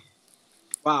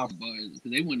 Wow. Because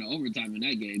they went to overtime in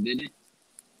that game, didn't they?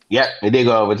 Yep, they did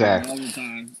go overtime.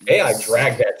 AI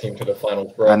dragged that team to the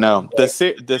finals, bro. I know.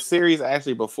 The series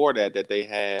actually before that they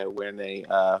had when they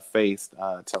faced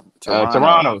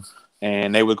Toronto.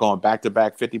 And they were going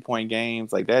back-to-back 50-point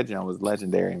games. Like, that jump was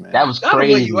legendary, man. That was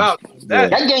crazy.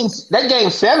 That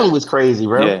game 7 was crazy,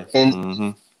 bro. Yeah.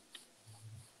 And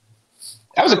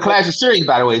that was a classic series,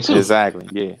 by the way, too. Exactly,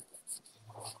 yeah.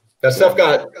 That stuff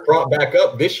got brought back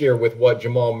up this year with what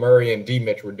Jamal Murray and D.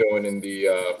 Mitch were doing in the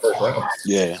first round.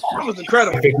 Yeah. That was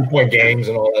incredible. 50-point games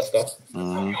and all that stuff.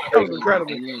 Mm-hmm. That was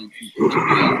incredible. The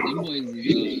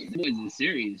boys in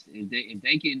series. If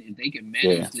they can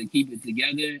manage to keep it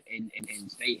together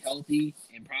and stay healthy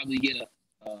and probably get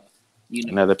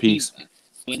Another piece.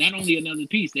 But not only another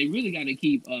piece, they really got to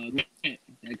keep Grant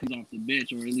that comes off the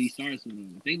bench or at least starts with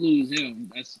him. If they lose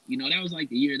him, that's that was like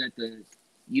the year that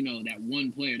that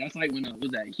one player. That's like when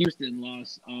was that Houston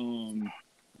lost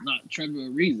not Trevor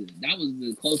Ariza. That was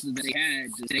the closest they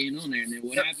had to staying on there. And then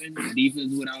what happened? The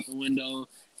defense went out the window,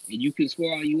 and you can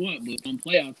score all you want, but on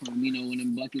playoff time, when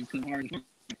them buckets come hard.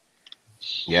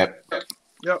 Yep.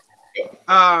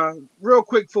 Real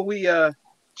quick before we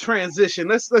transition,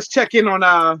 let's check in on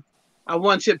our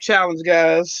one chip challenge,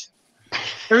 guys.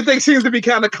 Everything seems to be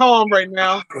kind of calm right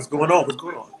now. What's going on?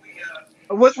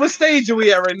 What stage are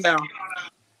we at right now?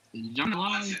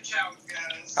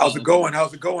 How's it going,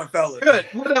 fellas? Good.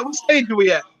 What stage are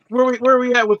we at? Where are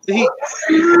we at with the Heat?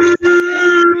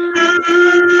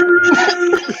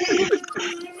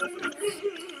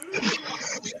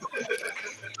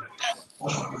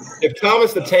 If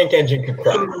Thomas the Tank Engine could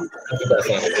cry, that's the best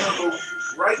answer.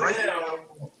 Right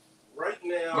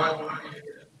now,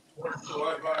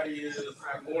 my body is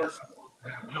more.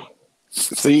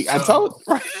 See, I told.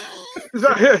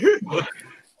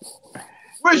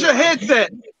 Where's your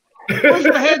headset? Where's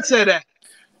your headset at?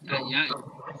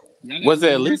 Was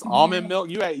it at least almond milk?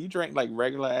 You drank like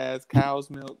regular ass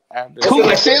cow's milk after. You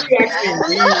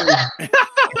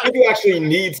actually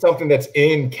need something that's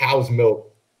in cow's milk.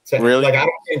 Really? Like I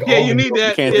don't think. You need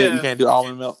that. You can't do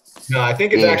almond milk. No, I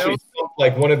think it's actually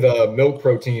like one of the milk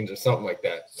proteins or something like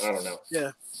that. I don't know.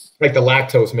 Yeah. Like the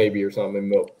lactose maybe or something in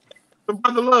milk. But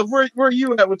Brother Love, where are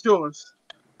you at with yours?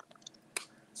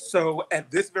 So at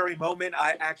this very moment,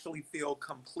 I actually feel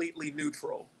completely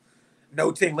neutral.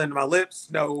 No tingling in my lips,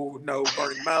 no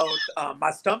burning mouth.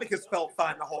 My stomach has felt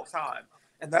fine the whole time.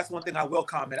 And that's one thing I will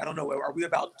comment. I don't know, are we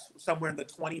about somewhere in the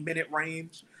 20-minute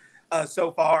range?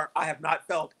 So far, I have not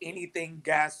felt anything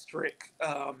gastric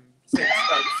since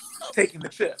taking the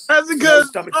chips. That's a good.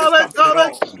 Stomach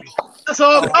that's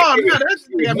all. When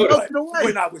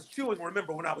I was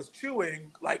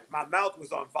chewing, like my mouth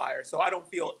was on fire, so I don't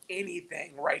feel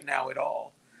anything right now at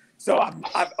all. So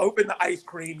I've opened the ice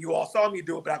cream. You all saw me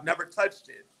do it, but I've never touched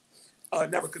it,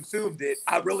 never consumed it.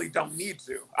 I really don't need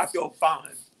to. I feel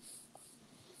fine.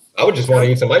 I would just want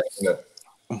to eat some ice cream.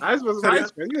 Ice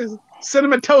cream.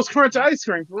 Cinnamon Toast Crunch ice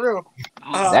cream, for real.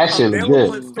 That shit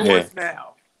was good.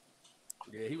 Now.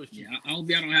 Yeah, he was. Yeah, I hope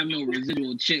y'all don't have no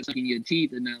residual chips in your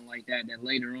teeth or nothing like that. That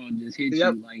later on just hit you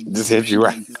like. Just hit you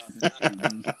right.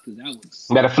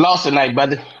 Better floss tonight,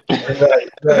 brother.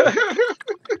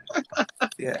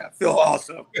 Yeah, feel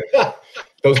awesome.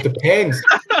 Those depends.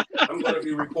 I'm going to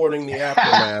be recording the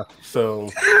aftermath, so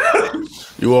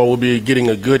you all will be getting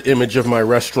a good image of my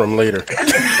restroom later.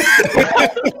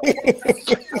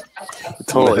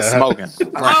 Totally smoking.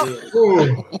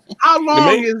 How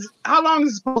long is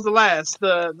it supposed to last?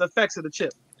 The effects of the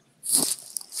chip.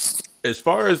 As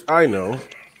far as I know,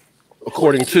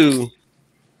 according to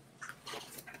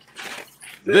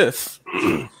this,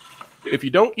 if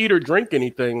you don't eat or drink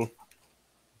anything,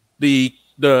 the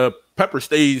pepper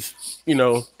stays,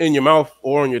 in your mouth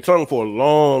or on your tongue for a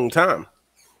long time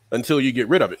until you get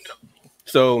rid of it.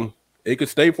 So it could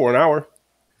stay for an hour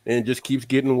and it just keeps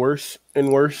getting worse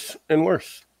and worse and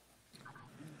worse.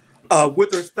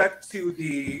 With respect to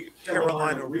the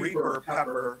Carolina Reaper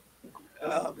pepper,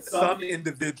 some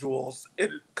individuals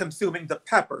consuming the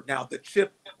pepper, now the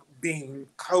chip being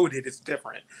coated is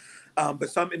different, but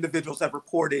some individuals have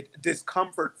reported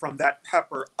discomfort from that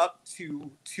pepper up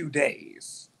to 2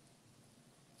 days.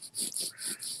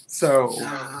 So,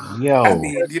 I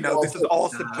mean, this is all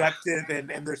subjective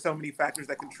and there's so many factors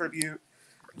that contribute.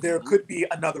 There could be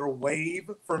another wave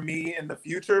for me in the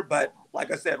future, but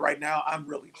like I said, right now, I'm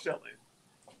really chilling.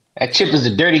 That chip is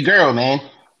a dirty girl, man.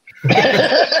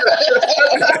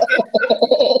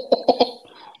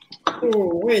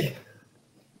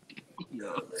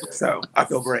 So, I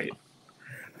feel great.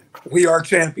 We are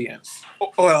champions.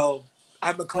 Well,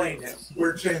 I'm McLean now.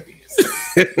 We're champions.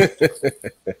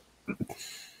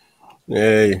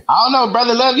 Hey. I don't know,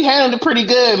 Brother Love. You handled it pretty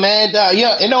good, man.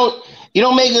 You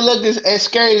don't make it look as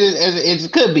scary as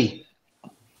it could be.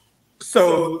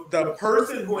 So the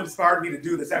person who inspired me to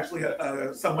do this, actually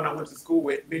someone I went to school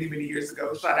with many, many years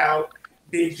ago, shout out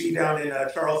Big G down in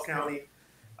Charles County.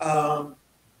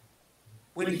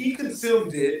 When he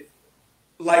consumed it,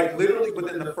 like literally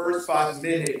within the first 5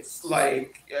 minutes,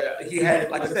 he had,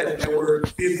 like I said, there were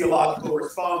physiological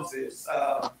responses,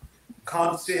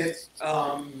 constant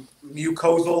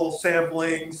mucosal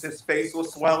samplings, his face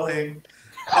was swelling.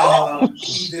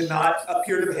 He did not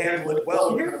appear to handle it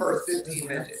well in the first 15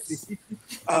 minutes.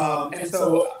 And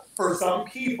so for some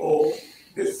people,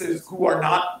 this is who are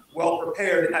not well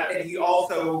prepared, and he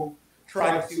also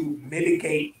tried to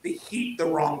mitigate the heat the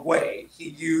wrong way. He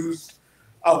used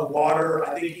water.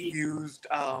 I think he used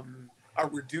a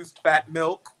reduced fat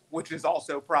milk, which is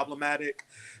also problematic.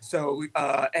 So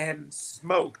and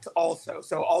smoked also.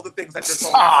 So all the things that just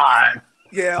all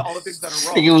the things that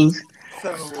are wrong.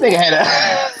 Nigga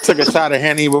had took a shot of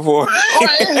Henny before.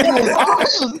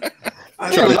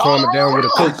 I'm trying to calm it down with a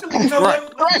Coke.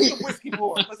 Let's do some whiskey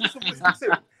more. Let's do some whiskey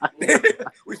too.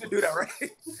 We should do that,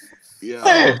 right?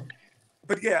 Yeah.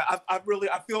 But yeah, I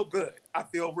feel good. I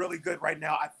feel really good right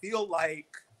now. I feel like,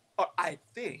 I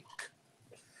think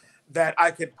that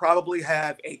I could probably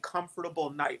have a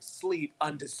comfortable night's sleep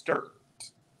undisturbed.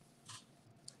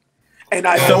 And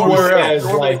I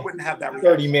normally wouldn't have that.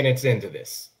 30 minutes into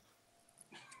this.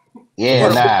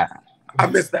 Yeah, I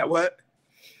missed that. What?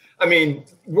 I mean,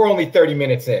 we're only 30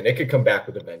 minutes in. It could come back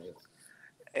with a vengeance.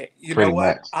 You know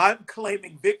what? I'm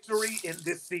claiming victory in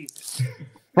this season.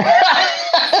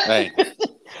 Hey.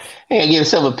 Hey, give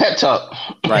yourself a pep talk.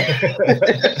 Right.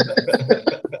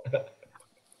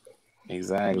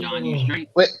 Exactly. John, you straight?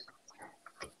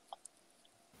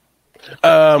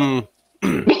 I'm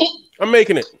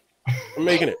making it.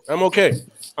 I'm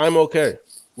okay.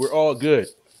 We're all good.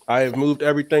 I have moved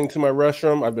everything to my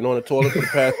restroom. I've been on the toilet for the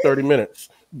past 30 minutes,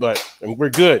 but we're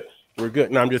good.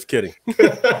 No, I'm just kidding.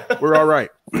 We're all right.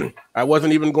 I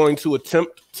wasn't even going to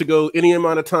attempt to go any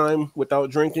amount of time without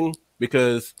drinking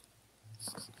because,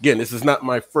 again, this is not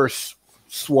my first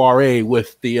soiree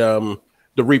with the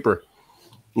Reaper.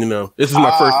 You know, this is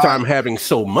my first time having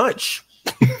so much.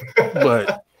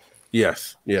 But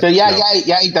yes, yeah. So y'all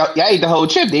ate the whole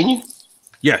chip, didn't you?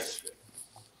 Yes.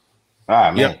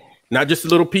 Man. Yep. Not just a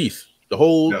little piece, the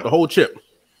whole chip.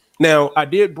 Now, I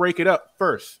did break it up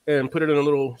first and put it in a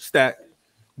little stack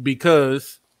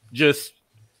because just,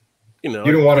 you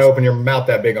didn't want to open your mouth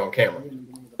that big on camera.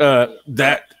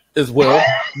 That as well,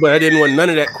 but I didn't want none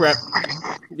of that crap,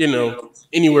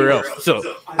 anywhere else. So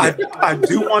I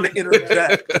do want to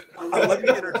interject. Let me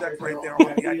interject right there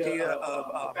on the idea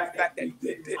of the fact that you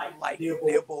didn't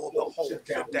nibble the whole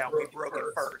chip down. We broke it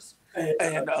first.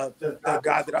 And the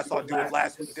guy that I saw do it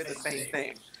last week did the same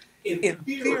thing. In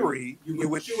theory, you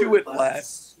would chew it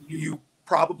less. You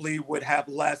probably would have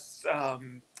less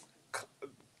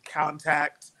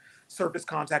surface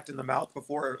contact in the mouth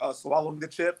before swallowing the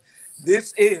chip.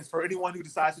 This is for anyone who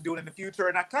decides to do it in the future,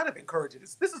 and I kind of encourage it.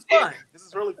 This is fun. This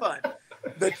is really fun.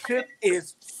 The chip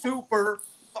is super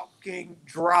fucking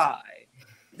dry.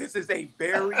 This is a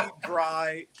very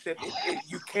dry chip.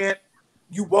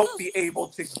 You won't be able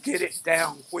to get it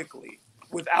down quickly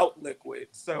without liquid.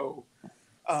 So,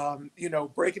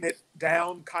 breaking it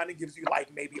down kind of gives you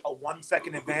like maybe a 1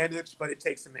 second advantage, but it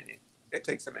takes a minute.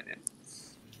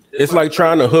 It's like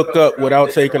trying to hook up without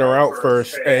taking her out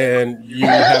first, and you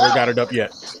haven't got it up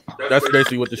yet. That's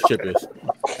basically what this chip is.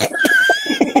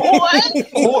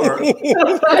 Or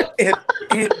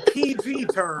in PG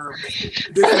terms,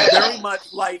 this is very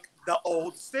much like the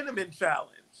old cinnamon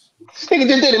challenge. This nigga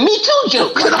just did a Me Too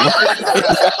joke.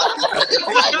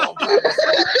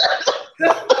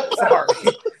 Sorry.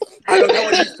 I don't know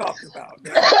what he's talking about.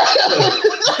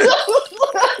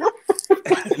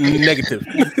 Negative.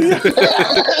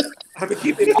 I'm gonna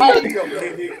keep it PG,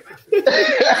 okay?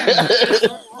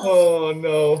 Oh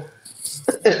no.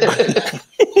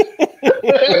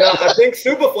 I think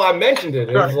Superfly mentioned it.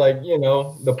 It was like,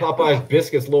 the Popeye's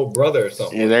Biscuits little brother or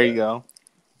something. Yeah, there you go.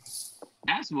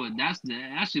 That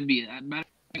should be. I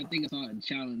think I saw a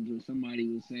challenge where somebody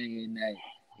was saying that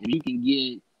if you can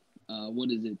get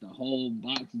the whole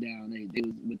box down, it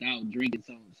was without drinking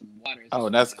some water. Oh,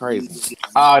 that's crazy.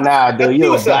 Oh, nah, dude,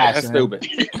 you're a That's stupid.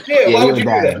 Yeah, why would you do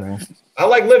that? Man. I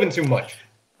like living too much.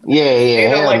 Yeah.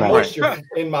 And I like moisture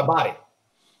in my body.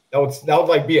 That would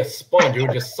like be a sponge. It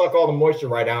would just suck all the moisture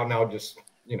right out, and I would just,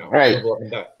 right.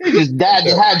 You just died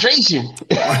dehydration.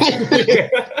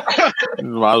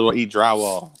 Might as well eat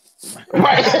drywall.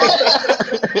 Right.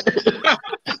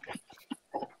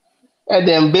 That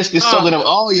damn biscuit soaking up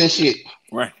all your shit.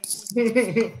 Right.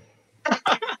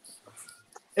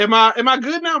 Am I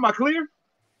good now? Am I clear?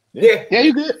 Yeah,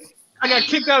 you good. I got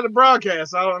kicked out of the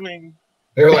broadcast.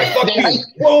 They're like, fuck you.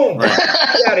 Boom. Right.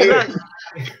 Get out of here.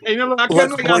 Hey, I can't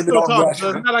believe I still talk.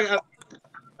 So it's not like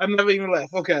I've never even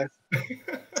left. Okay.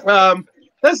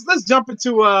 Let's jump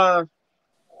into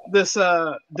this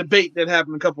debate that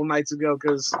happened a couple nights ago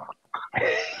because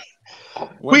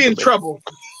we in trouble.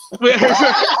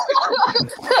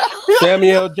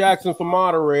 Samuel Jackson for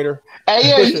moderator.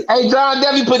 Hey, John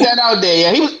Debbie put that out there.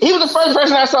 Yeah, he was the first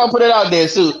person I saw put it out there,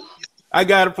 Sue. I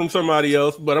got it from somebody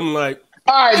else, but I'm like,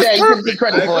 all right, Dad, you can get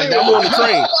credit for it. I'm on the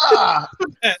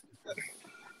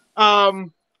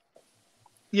train.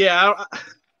 Yeah,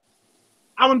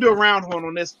 I'm gonna do a round horn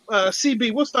on this.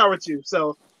 CB, we'll start with you.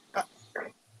 So,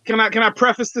 can I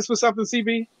preface this with something,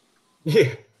 CB?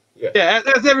 Yeah.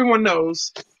 As everyone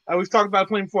knows, we've talked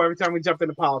about it before. Every time we jump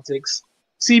into politics,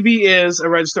 CB is a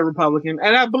registered Republican,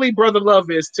 and I believe Brother Love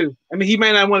is too. I mean, he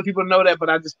may not want people to know that, but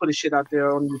I just put his shit out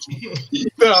there on YouTube.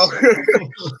 So,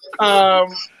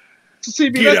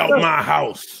 CB, get out my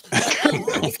house.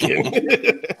 Just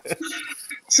kidding.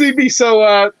 CB,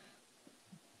 so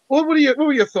what were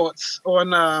your thoughts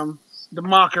on the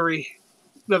mockery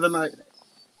the other night?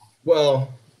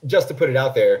 Well, just to put it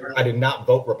out there, I did not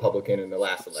vote Republican in the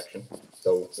last election,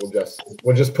 so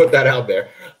we'll just put that out there.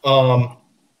 I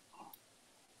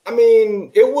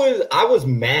mean, I was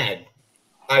mad.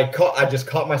 I just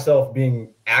caught myself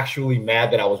being actually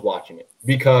mad that I was watching it,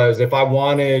 because if I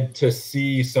wanted to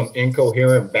see some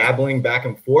incoherent babbling back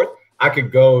and forth, I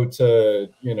could go to,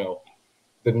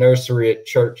 the nursery at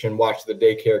church and watch the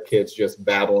daycare kids just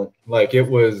babbling. Like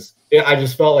I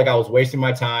just felt like I was wasting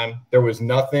my time. There was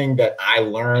nothing that I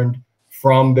learned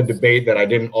from the debate that I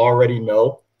didn't already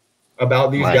know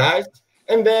about these guys.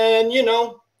 And then,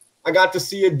 I got to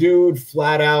see a dude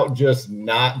flat out just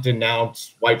not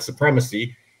denounce white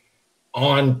supremacy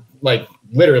on, like,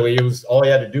 literally, it was all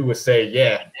he had to do was say,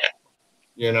 yeah,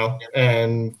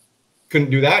 and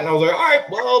couldn't do that. And I was like, all right,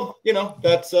 well,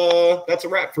 that's a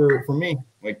wrap for me.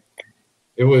 Like,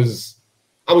 I was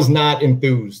not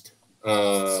enthused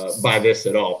by this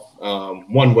at all,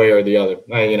 one way or the other.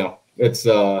 It's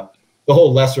the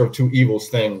whole lesser of two evils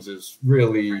things is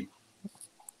really,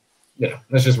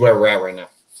 that's just where we're at right now.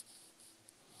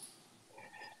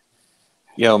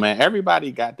 Yo, man, everybody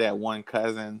got that one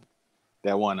cousin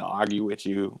that want to argue with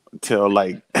you till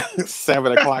like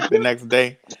 7 o'clock the next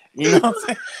day. You know what I'm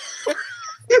saying?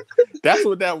 That's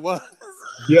what that was.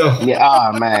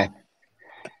 Yeah, man.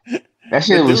 That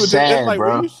shit was sad, like,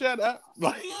 bro. Will you shut up?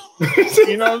 Like,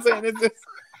 you know what I'm saying? It's just.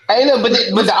 I know, but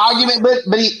the argument,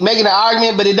 but he making an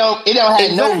argument, but it don't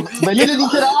have no validity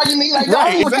to the argument. Like,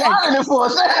 what you arguing for?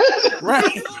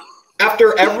 Right.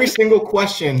 After every single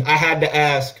question, I had to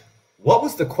ask, what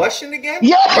was the question again?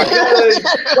 Yeah.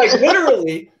 Like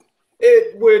literally,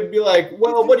 it would be like,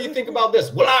 well, what do you think about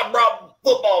this? Well, I brought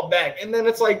football back. And then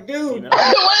it's like, dude.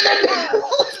 My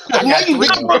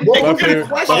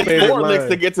favorite line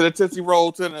to get to the Tootsie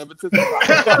Roll to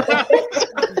the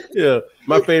Yeah,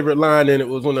 my favorite line in it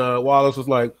was when Wallace was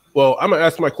like, well, I'm going to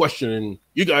ask my question and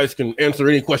you guys can answer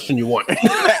any question you want. that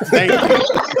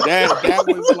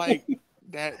was like,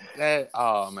 that,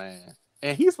 oh, man.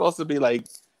 And he's supposed to be like,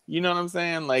 you know what I'm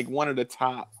saying? Like one of the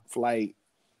top flight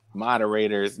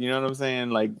moderators. You know what I'm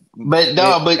saying? Like, but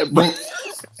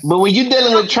when you're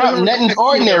dealing with Trump, nothing's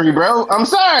ordinary, bro. I'm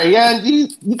sorry, yeah. You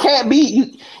can't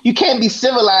be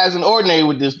civilized and ordinary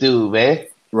with this dude, man.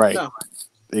 Right. No.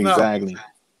 Exactly. No.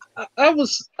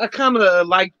 I kind of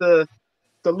like the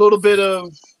little bit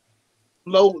of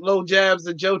low jabs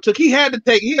that Joe took. He had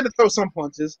to throw some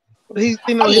punches. But he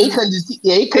couldn't just get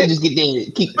there.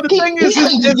 But the thing is, he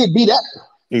couldn't just get beat up.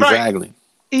 Exactly. Right.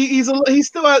 He has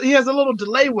a little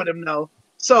delay with him though.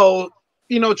 So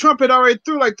Trump had already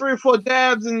threw like 3 or 4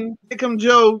 dabs, and here come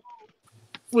Joe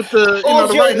with the. All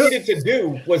Joe needed to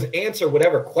do was answer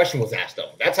whatever question was asked of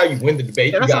him. That's how you win the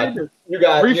debate. Yeah, you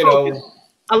got refocus.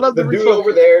 I love the dude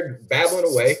over there babbling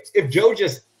away. If Joe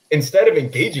just, instead of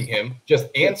engaging him, just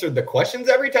answered the questions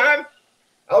every time,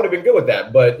 I would have been good with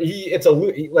that. But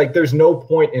there's no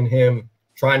point in him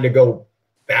trying to go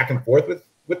back and forth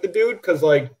with the dude, because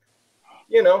man,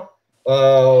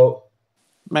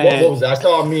 what was that? I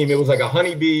saw a meme. It was like a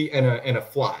honeybee and a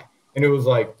fly, and it was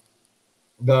like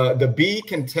the bee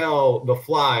can tell the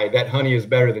fly that honey is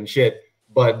better than shit,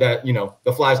 but that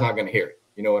the fly's not going to hear it.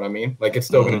 You know what I mean? Like, it's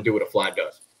still going to do what a fly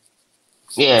does.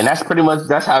 Yeah, and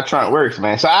that's how Trump works,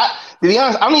 man. So to be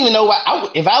honest, I don't even know why.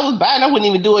 If I was Biden, I wouldn't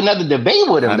even do another debate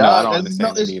with him. I don't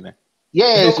understand it either.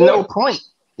 Yeah, it's no point.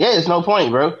 Yeah, it's no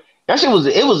point, bro. That shit was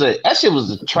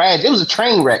a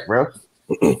train wreck, bro.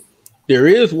 There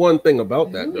is one thing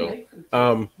about that though.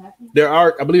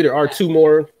 I believe there are 2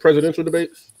 more presidential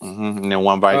debates, and then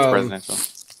 1 vice presidential.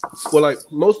 Well, like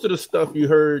most of the stuff you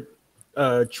heard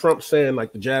Trump saying,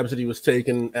 like the jabs that he was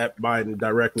taking at Biden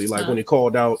directly, like when he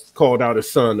called out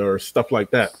his son or stuff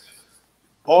like that.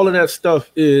 All of that stuff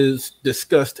is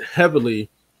discussed heavily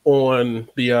on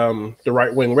the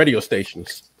right-wing radio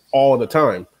stations all the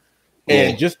time.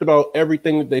 And just about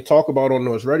everything that they talk about on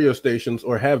those radio stations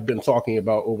or have been talking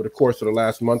about over the course of the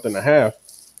last month and a half,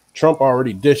 Trump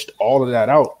already dished all of that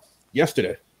out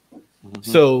yesterday. Mm-hmm.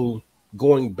 So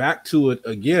going back to it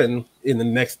again in the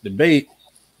next debate,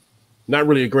 not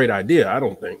really a great idea, I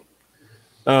don't think.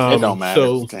 It don't matter.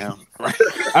 So,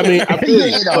 I mean, I feel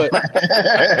you, but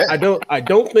I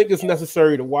don't think it's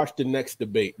necessary to watch the next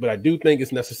debate, but I do think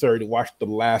it's necessary to watch the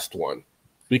last one,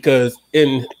 because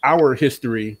in our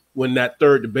history, when that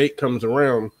third debate comes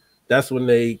around, that's when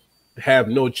they have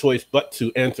no choice but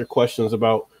to answer questions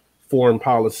about foreign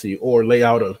policy or lay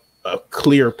out a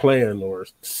clear plan or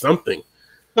something.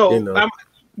 So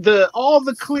all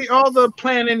the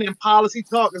planning and policy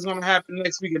talk is going to happen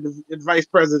next week at the vice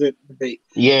president debate.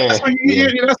 Yeah, that's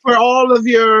where all of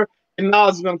your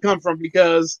knowledge is going to come from,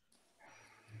 because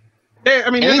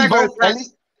at least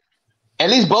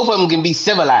both of them can be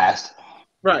civilized.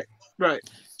 Right.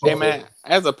 Hey man,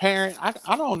 as a parent,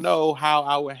 I don't know how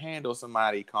I would handle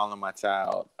somebody calling my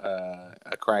child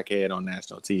a crackhead on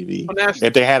national TV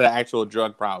if they had an actual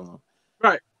drug problem.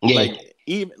 Right. Yeah.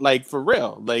 Like for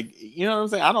real. Like, you know what I'm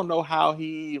saying? I don't know how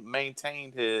he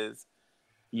maintained his,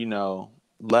 maintain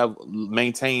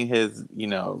his,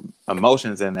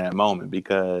 emotions in that moment,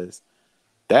 because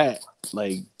that,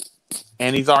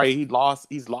 and he's lost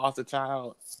a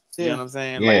child. You know what I'm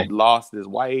saying? Yeah. Like, lost his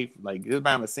wife. Like, this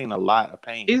man has seen a lot of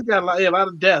pain. He's got a lot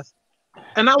of death.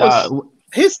 And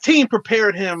his team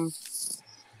prepared him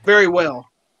very well,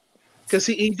 because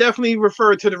he definitely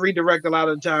referred to the redirect a lot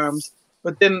of times.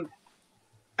 But then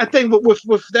I think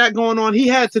with that going on, he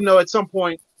had to know at some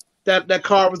point that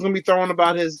card was going to be thrown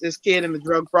about his kid and the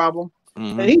drug problem.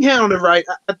 Mm-hmm. And he handled it right.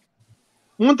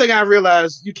 One thing I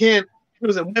realized, you can't,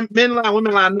 men lie,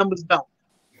 women lie, numbers don't.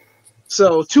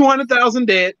 So 200,000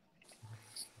 dead.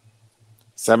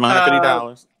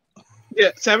 $750.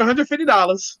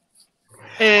 $750.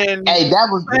 And hey,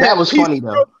 that was funny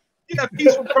though. You got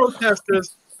peaceful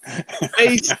protesters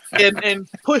faced and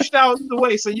pushed out of the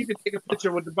way so you could take a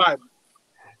picture with the Bible.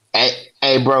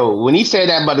 Hey, bro, when he said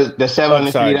that about the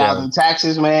 $750 in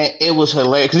taxes, man, it was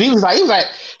hilarious. Because he looked at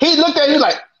it, he was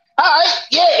like, all right,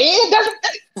 yeah, and that's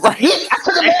right. I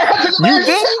took a man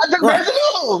to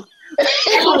move.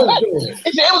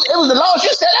 It was the laws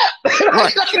you set up.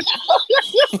 Right.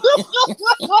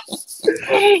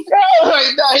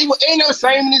 Ain't no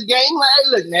shame in this game. Like, hey,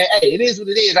 look, man, hey, it is what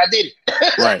it is. I did it.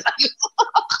 Right.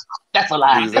 That's a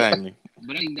lie. Exactly.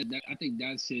 But I think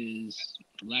that's his,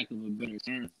 lack of a better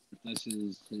term, that's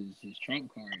his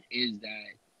trump card, is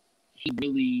that he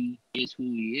really is who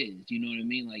he is. You know what I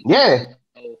mean? Like, yeah.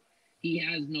 So he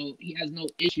has no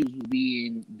issues with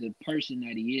being the person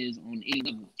that he is on any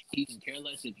level. He can care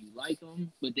less if you like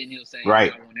him, but then he'll say,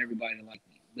 right. I want everybody to like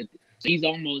me. But so he's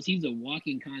a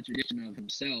walking contradiction of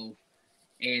himself.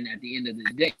 And at the end of the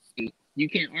day, you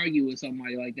can't argue with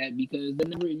somebody like that, because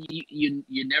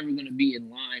you're never going to be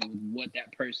in line with what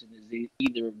that person is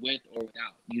either with or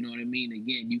without. You know what I mean?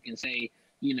 Again, you can say,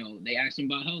 they asked him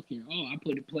about healthcare. Oh, I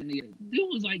put it plenty. Dude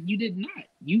was like, you did not.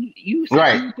 You said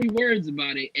right. 2 or 3 words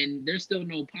about it, and there's still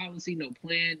no policy, no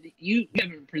plan. You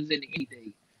haven't presented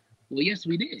anything. Well, yes,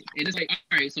 we did. And it's like, all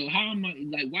right, so how am I,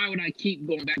 why would I keep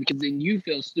going back? Because then you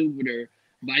feel stupider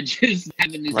by just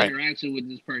having this interaction with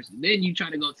this person. Then you try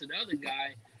to go to the other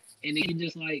guy, and then you're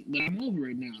just like, but I'm over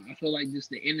it now. I feel like just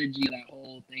the energy of that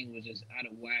whole thing was just out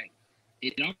of whack.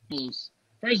 It almost,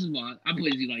 first of all, I put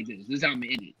it like this. This is how I'm going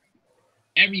to end it.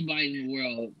 Everybody in the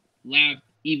world laughed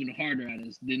even harder at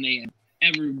us than they had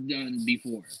ever done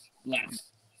before. Laughing.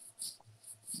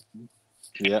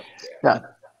 Yep. Yeah.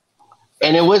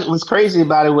 And it was crazy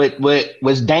about it. What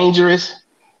was dangerous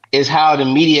is how the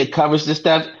media covers this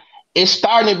stuff. We're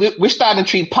starting to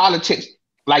treat politics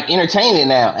like entertainment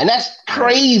now, and that's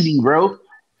crazy, bro.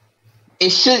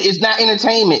 It's not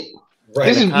entertainment. Right.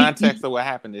 This the context of what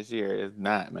happened this year is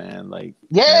not, man. Like,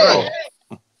 yeah.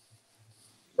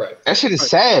 Right. That shit is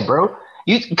sad, bro.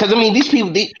 Because I mean, these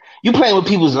people, you playing with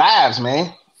people's lives,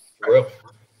 man. Real.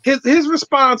 His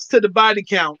response to the body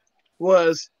count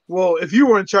was, well, if you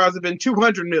were in charge, it'd been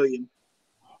 200 million.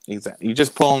 Exactly. You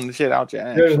just pulling the shit out your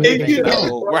ass.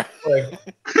 Right.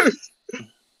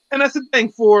 And that's the thing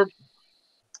for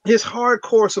his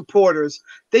hardcore supporters.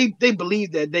 They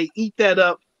believe that. They eat that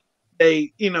up.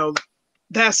 They,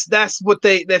 that's what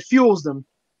that fuels them.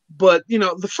 But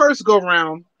the first go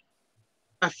round,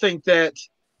 I think that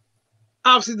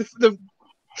obviously the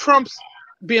Trump's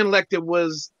being elected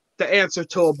was the answer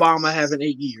to Obama having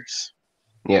 8 years.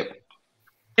 Yep.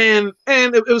 And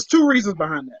it was 2 reasons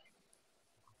behind that.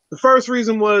 The first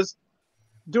reason was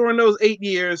during those 8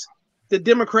 years, the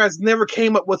Democrats never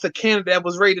came up with a candidate that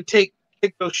was ready to take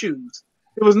those shoes.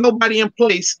 There was nobody in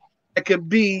place that could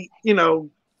be,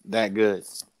 that good.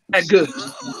 That good.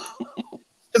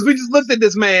 Because we just looked at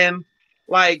this man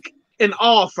like in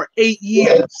awe for 8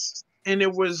 years, and there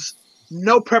was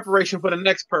no preparation for the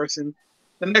next person.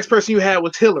 The next person you had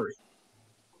was Hillary.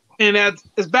 And that's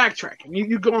backtracking.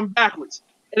 You're going backwards.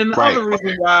 And the other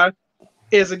reason why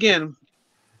is, again,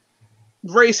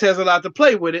 race has a lot to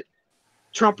play with it.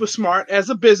 Trump was smart as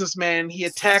a businessman. He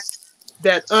attacked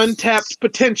that untapped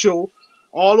potential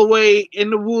all the way in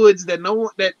the woods that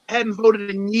that hadn't voted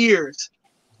in years.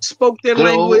 Spoke their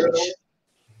language.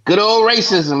 Good old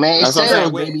racism, man. That's what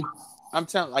I'm saying. I'm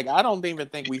telling, like, I don't even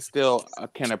think we still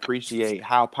can appreciate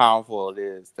how powerful it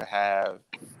is to have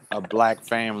a black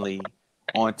family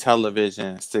on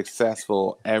television,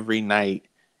 successful every night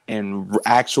in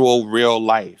actual real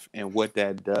life, and what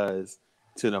that does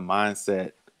to the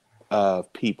mindset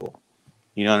of people.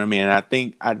 You know what I mean? And I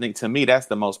think to me that's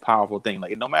the most powerful thing.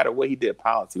 Like, no matter what he did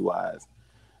policy wise,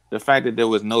 the fact that there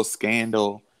was no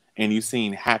scandal and you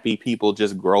seen happy people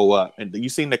just grow up, and you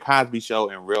seen the Cosby Show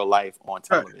in real life on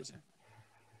television.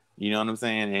 You know what I'm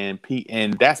saying?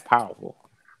 And that's powerful.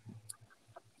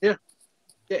 Yeah.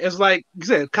 It's like you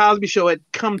said, Cosby Show had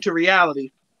come to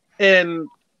reality, and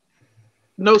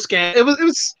no scandal.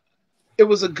 It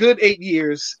was a good 8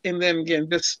 years, and then again,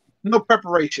 just no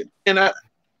preparation. And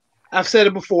I've said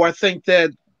it before. I think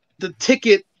that the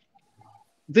ticket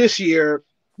this year,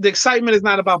 the excitement is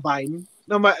not about Biden.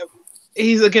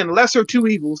 He's, again, lesser of two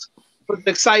evils, but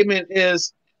the excitement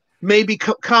is maybe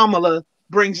Kamala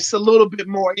brings just a little bit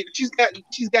more. She's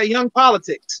got young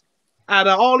politics. Out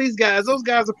of all these guys, those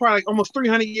guys are probably almost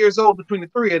 300 years old between the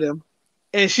three of them,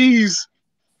 and she's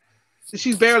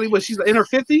barely she's in her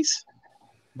 50s.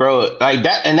 Bro, like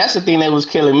that, and that's the thing that was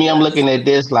killing me. I'm looking at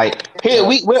this like, here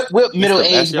we're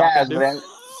middle-aged guys, man.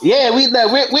 Yeah, we're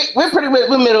pretty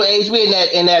we're middle aged. We're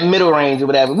in that middle range or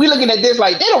whatever. We're looking at this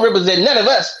like they don't represent none of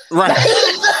us. Right. I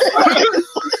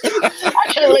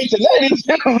can't relate to none of these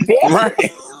people.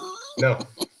 Right. No.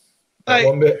 Like,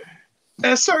 one bit.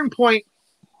 At a certain point,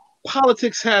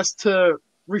 politics has to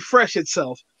refresh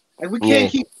itself. Like, we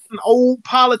can't keep old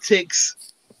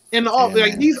politics in the office.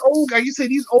 Like, these old, like you say,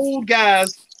 these old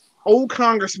guys, old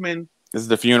congressmen. This is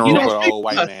the funeral of an old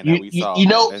white man that we saw. You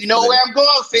know where I'm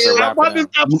going, Phil.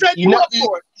 I'm setting you up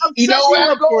for it. You know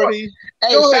where I'm going.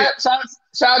 Hey,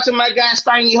 shout out to my guy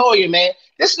Steiny Hoyer, man.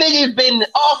 This nigga has been in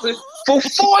office for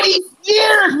 40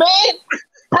 years, man.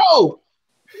 Bro,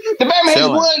 the man has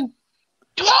won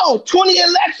 20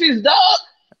 elections,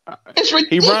 dog. It's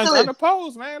ridiculous. He runs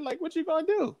unopposed, man. Like, what you gonna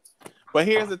do? But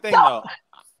here's the thing, though.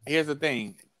 Here's the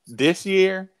thing. This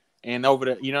year and over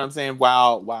the, you know what I'm saying?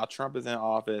 While Trump is in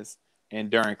office, and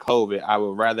during COVID, I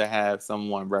would rather have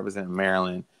someone representing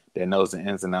Maryland that knows the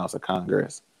ins and outs of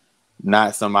Congress,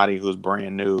 not somebody who's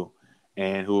brand new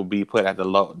and who will be put at the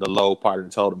low part of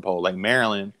the totem pole. Like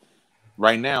Maryland,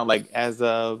 right now, like as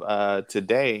of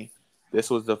today, this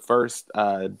was the first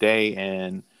day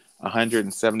in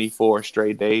 174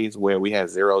 straight days where we had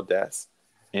 0 deaths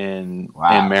in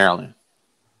Maryland.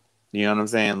 You know what I'm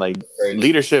saying? Like,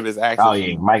 leadership is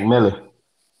actually Mike Miller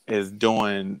is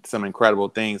doing some incredible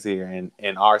things here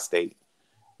in our state.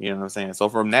 You know what I'm saying? So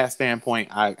from that standpoint,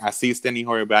 I see Steny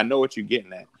Hoyer, but I know what you're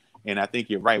getting at. And I think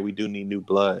you're right. We do need new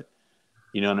blood.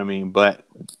 You know what I mean? But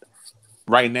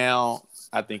right now,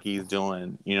 I think he's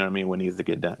doing, you know what I mean, what needs to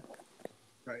get done.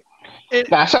 Right.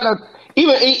 Nah, shout out.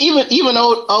 Even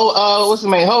old what's his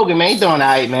name? Hogan, man. He's doing all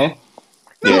right, man.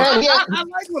 Yeah.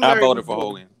 I voted for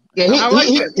Hogan. Yeah,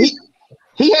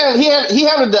 he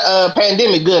handled the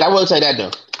pandemic good. I will say that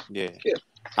though. Yeah.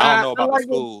 I don't know about the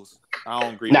schools. I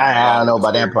don't agree. I don't know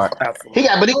about that part. Absolutely.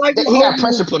 He got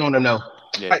pressure put on him though.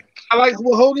 Yeah. I like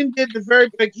what Hogan did.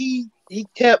 He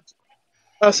kept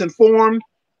us informed.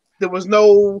 There was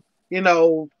no,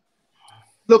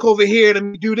 look over here. Let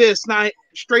me do this. Not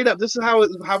straight up. This is how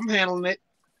I'm handling it.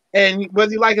 And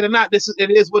whether you like it or not,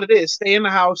 it is what it is. Stay in the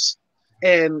house,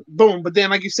 and boom. But then,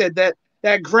 like you said,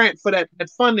 that grant for that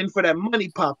funding for that money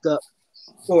popped up,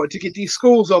 to get these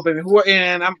schools open.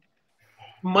 And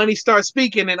money starts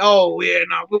speaking, and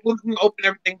we're going to open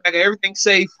everything back. Everything's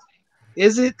safe.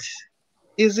 Is it?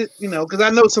 Because I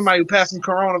know somebody who passed some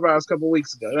coronavirus a couple of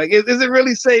weeks ago. Like, is it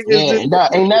really safe? Ain't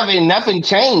nothing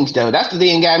changed though. That's the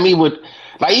thing that got me with,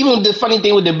 like, even the funny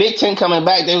thing with the Big Ten coming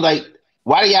back. They were like,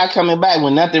 why are y'all coming back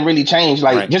when nothing really changed?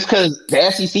 Like, just because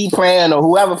the SEC playing or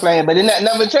whoever playing, but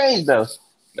nothing changed though.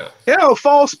 No. Hell,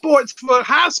 fall sports for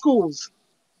high schools.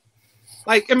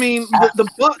 Like, I mean,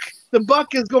 the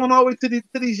buck is going all the way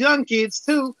to these young kids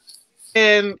too,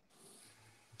 and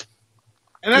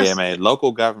yeah, man,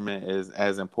 local government is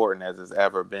as important as it's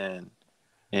ever been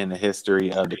in the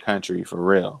history of the country, for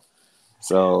real.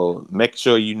 So make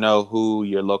sure you know who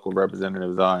your local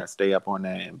representatives are and stay up on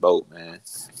that and vote, man.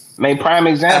 Man, prime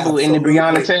example in the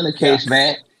Breonna Taylor case,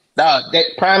 man. Dog, that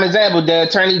prime example, the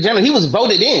attorney general, he was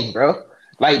voted in, bro.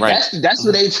 Like, that's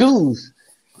who they choose.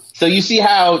 So you see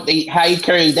how he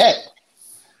carried that.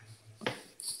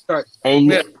 Right.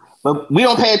 And but we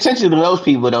don't pay attention to those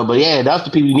people though. But yeah, that's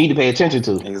the people you need to pay attention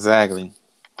to. Exactly.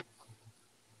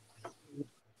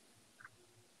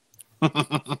 He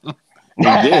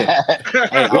did.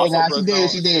 Hey, also,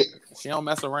 she did. She don't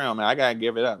mess around, man. I gotta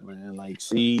give it up, man. Like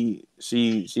she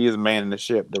is manning the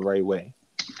ship the right way.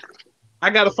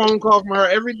 I got a phone call from her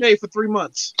every day for 3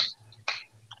 months.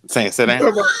 Saying, sit down.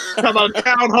 Talk about a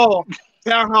town hall.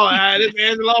 Town hall. This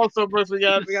Angela also, bro. We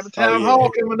got a town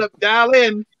hall coming up. Dial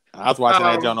in. I was watching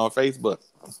that John on Facebook.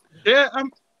 Yeah,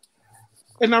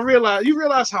 and I realize you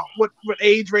realize what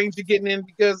age range you're getting in,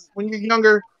 because when you're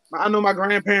younger, I know my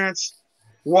grandparents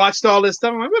watched all this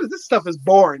stuff. I'm like, this stuff is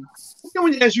boring.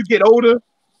 As you get older,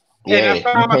 and I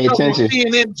found myself on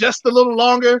CNN just a little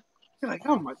longer. You're like,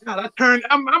 oh my god,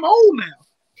 I'm old now.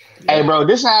 Hey, bro,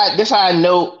 this how I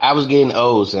know I was getting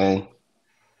old, son.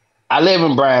 I live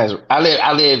in I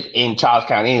live in Charles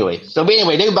County anyway. So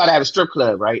anyway, they about to have a strip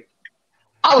club, right?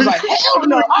 I was like, hell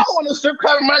no, I don't want a strip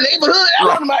club in my neighborhood. I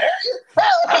want in my area.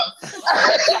 Hell no.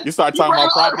 You start talking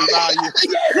about property value. I'm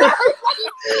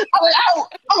like, I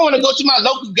don't want to go to my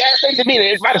local gas station.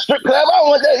 It's about a strip club. I don't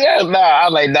want that. Yeah, nah. I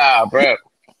was like, nah, bro.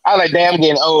 I was like, damn, I'm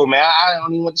getting old, man. I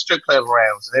don't even want the strip club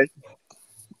around, son.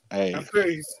 Hey,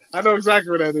 I know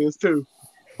exactly what that is too.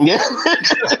 Yeah.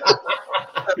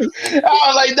 I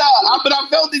was like, dog, but I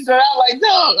felt it. I was like,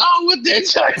 dog, I don't want that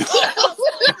church.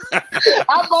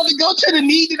 I'm about to go to the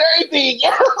need and everything.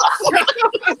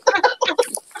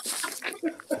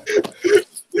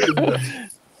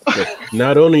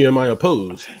 Not only am I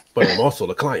opposed, but I'm also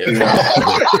the client.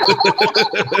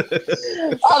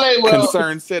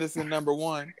 Concerned citizen number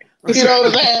one. You know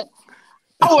what I'm saying?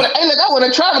 I want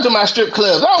to travel to my strip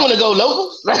clubs. I don't want to go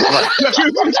local.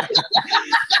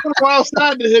 Go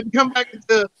outside the hood and come back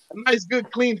into a nice,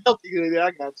 good, clean, healthy hood. I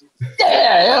got you.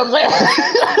 Yeah,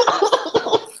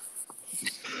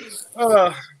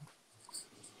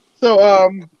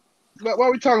 so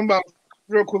what we talking about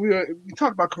real quick? We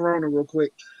talked about Corona real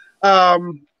quick.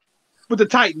 With the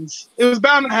Titans, it was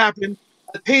bound to happen.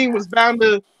 The team was bound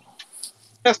to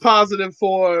test positive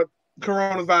for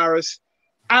coronavirus.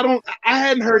 I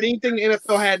hadn't heard anything the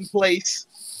NFL had in place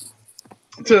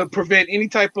to prevent any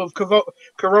type of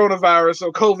coronavirus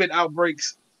or COVID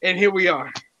outbreaks, and here we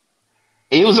are.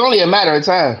 It was only a matter of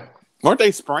time. Weren't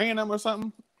they spraying them or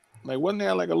something? Like, wasn't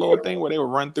there like a little thing where they would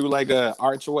run through like a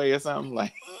archway or something?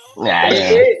 Like,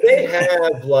 they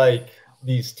have like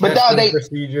these testing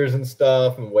procedures and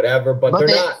stuff and whatever, but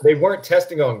they weren't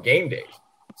testing on game days.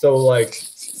 So like,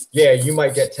 yeah, you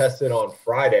might get tested on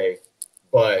Friday,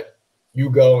 but you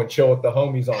go and chill with the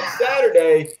homies on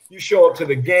Saturday. You show up to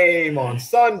the game on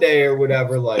Sunday or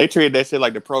whatever. Like, they treated that shit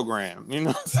like the program, you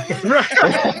know. Some dude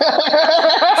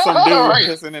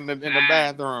pissing in the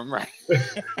bathroom, right?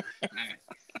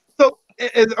 So,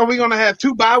 are we gonna have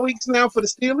 2 bye weeks now for the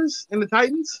Steelers and the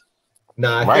Titans?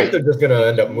 Nah, I think they're just gonna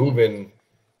end up moving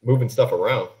stuff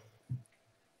around.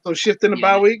 So shifting the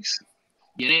bye weeks.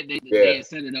 Yeah, they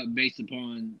set it up based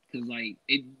upon, because like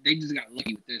they just got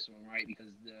lucky with this one, right?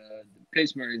 Because the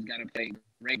Pittsburgh's got to play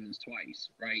Ravens twice,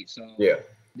 right? So yeah,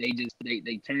 they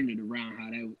turned it around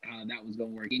how that was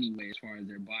gonna work anyway, as far as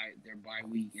their bye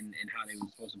week and how they were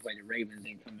supposed to play the Ravens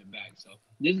and coming back. So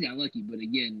they just got lucky, but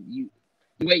again, you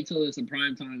wait till it's a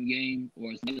primetime game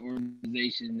or it's another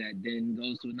organization that then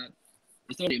goes to another.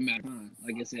 It's only a matter of time.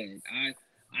 Like I said,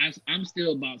 I'm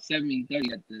still about 70-30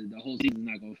 that the whole season's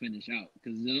not going to finish out,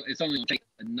 because it's only going to take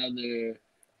another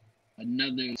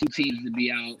 2 teams to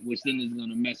be out, which then is going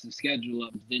to mess the schedule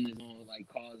up. Then it's going to like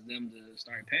cause them to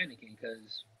start panicking,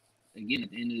 because again,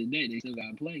 at the end of the day, they still got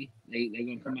to play. They're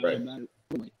going to come out about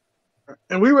it.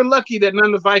 And we were lucky that none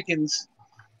of the Vikings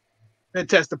had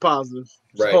tested positive.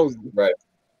 Supposedly. Right.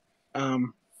 All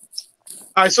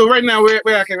right. So right now we're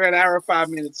at an hour and 5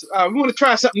 minutes. We want to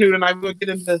try something new tonight. We're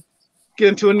going to get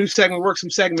into a new segment, work some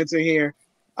segments in here.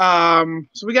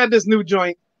 So we got this new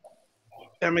joint.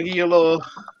 I'm gonna give you a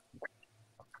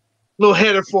little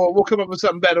header for it. We'll come up with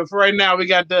something better. For right now, we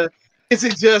got the "Is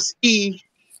It Just E"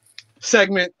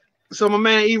 segment. So my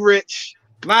man E Rich,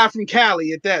 live from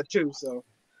Cali at that too. So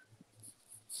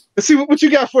let's see what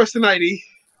you got for us tonight, E.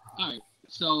 All right.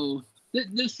 So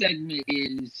this segment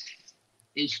is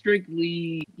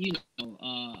strictly,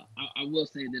 I will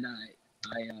say that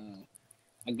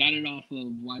I got it off of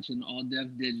watching All Def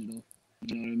Digital.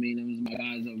 You know what I mean? It was my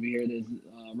guys over here. There's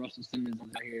Russell Simmons is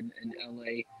out here in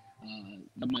LA.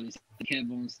 The money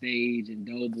Kev on stage and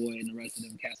Doughboy and the rest of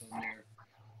them cats on there.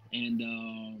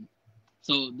 And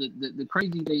so the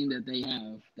crazy thing that they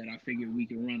have that I figured we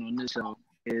can run on this show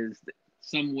is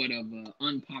somewhat of an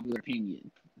unpopular opinion,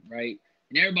 right?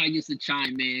 and everybody gets to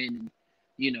chime in and,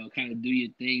 you know, kind of do your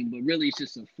thing. But really, it's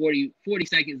just a 40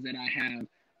 seconds that I have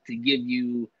to give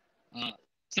you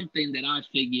something that I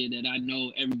figure that I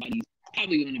know everybody's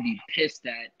probably going to be pissed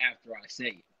at after I say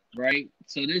it, right?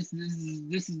 So this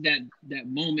is that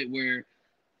moment where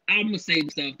I'm gonna say the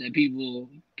stuff that people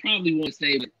probably want to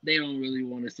say, but they don't really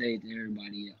want to say it to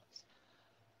everybody else.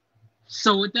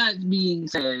 So with that being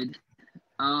said,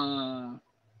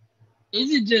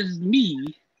 is it just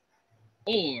me,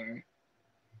 or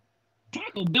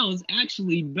Taco Bell is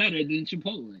actually better than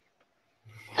Chipotle?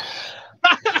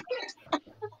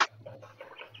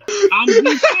 I'm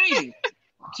just saying,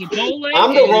 Chipotle.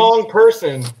 I'm the wrong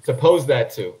person to pose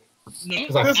that to.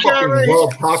 Because I fucking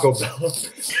love Taco Bell.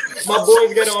 My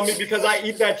boys get on me because I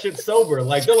eat that shit sober.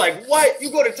 Like, they're like, what? You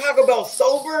go to Taco Bell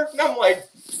sober? And I'm like,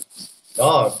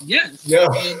 dog. Yes. Yeah.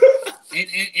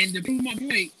 And to prove my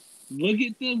point, look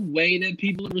at the way that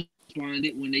people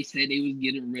responded when they said they was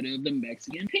getting rid of the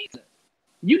Mexican pizza.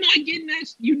 You're not getting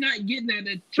that. You're not getting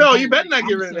that. No, you better not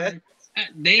get rid of that.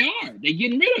 They are. They're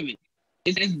getting rid of it.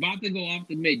 It's about to go off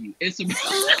the menu. It's a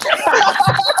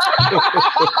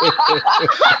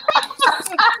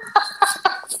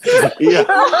yeah.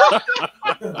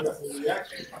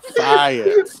 Fire.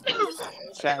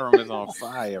 Chat room is on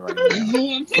fire right now. You know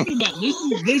what I'm talking about?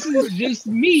 This is just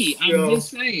me. I'm just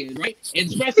saying, right?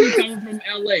 Especially coming from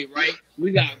LA, right?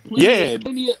 We got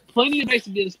plenty of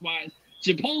Mexican spots.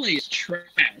 Chipotle is trash.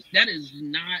 That is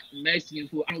not Mexican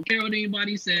food. I don't care what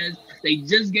anybody says. They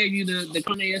just gave you the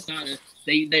carne asada.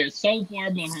 They're so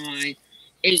far behind.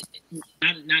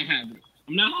 I'm not having it.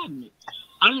 I'm not having it.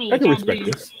 I don't know what y'all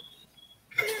believe.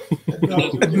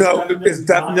 No, it's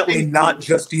definitely not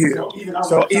just you.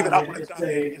 So even I want to chime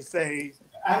in and say,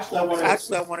 actually, I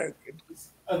want to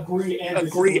agree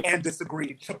and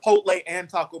disagree. Chipotle and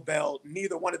Taco Bell,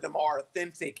 neither one of them are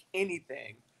authentic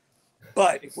anything.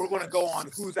 But if we're going to go on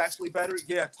who's actually better,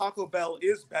 yeah, Taco Bell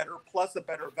is better, plus a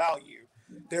better value.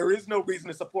 There is no reason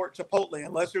to support Chipotle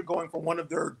unless you're going for one of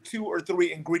their 2 or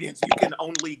 3 ingredients you can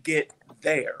only get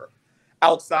there.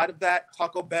 Outside of that,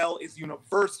 Taco Bell is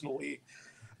universally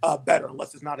better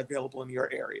unless it's not available in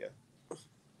your area.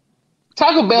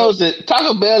 Taco Bell is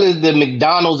the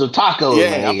McDonald's of tacos.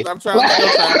 Yeah, I'm trying to.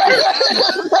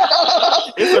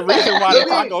 It's the reason why the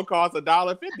taco costs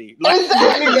 $1.50. Like,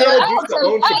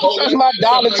 my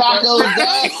dollar tacos.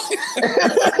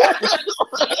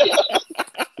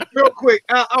 Real quick,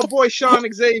 our boy Sean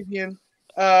Xavier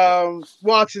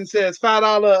Watson says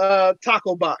 $5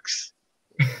 taco box.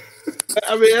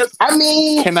 I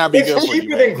mean, cannot be it's good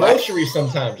cheaper than groceries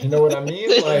sometimes. You know what I mean?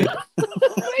 Like,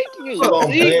 thank you.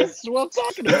 That's what I'm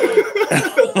talking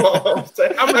about.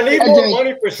 I need more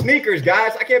money for sneakers,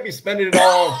 guys. I can't be spending it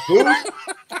all on food.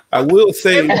 I will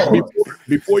say,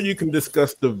 before you can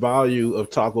discuss the value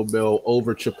of Taco Bell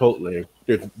over Chipotle,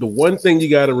 the one thing you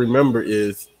got to remember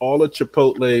is all of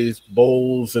Chipotle's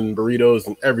bowls and burritos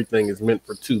and everything is meant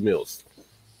for 2 meals.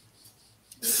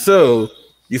 So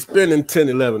you're spending $10,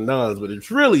 $11, but it's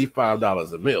really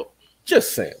 $5 a meal.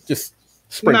 Just saying. Just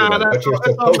sprinkle it. That's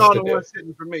all gone in one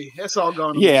sitting for me. That's all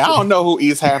gone. Yeah, I don't know who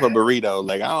eats half a burrito.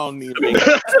 Like, I don't need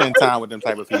to spend time with them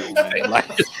type of people, man. Like,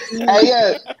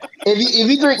 hey, if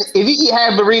you eat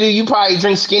half a burrito, you probably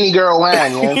drink Skinny Girl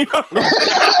wine, man.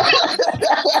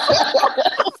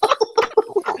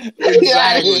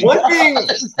 Exactly.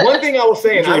 One thing I was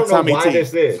saying, I don't know why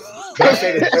this is, but I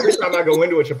say this every time I go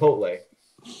into a Chipotle.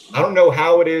 I don't know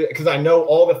how it is because I know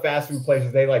all the fast food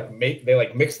places they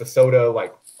mix the soda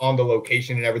like on the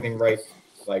location and everything, right?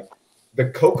 Like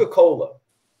the Coca-Cola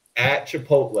at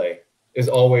Chipotle is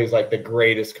always like the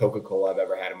greatest Coca-Cola I've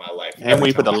ever had in my life. And when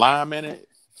you put the lime in it,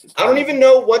 I don't even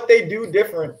know what they do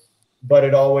different, but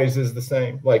it always is the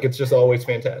same. Like it's just always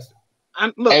fantastic.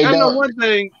 I know one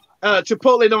thing.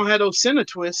 Chipotle don't have those center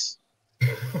twists.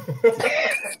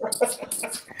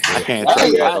 I can't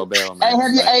take Taco Bell,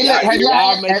 man. Hey, y'all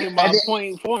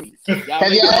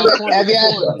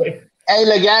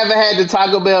ever had the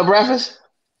Taco Bell breakfast?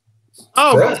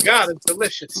 Oh my God, it's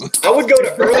delicious. I would go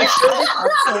to early service.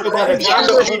 By the time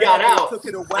he got out,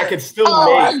 I could still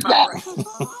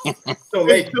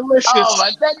make it. Delicious.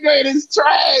 Oh, that grade is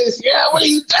trash. Yeah, what are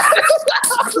you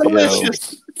doing?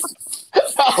 Delicious.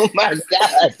 Oh my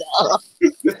God!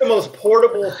 It's the most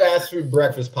portable fast food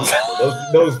breakfast possible.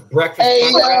 Those breakfast. Hey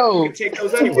yo, you can take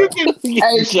those anywhere.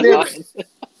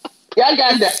 Y'all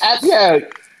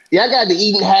got the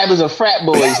eating habits of frat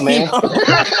boys, man. Why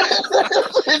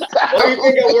do you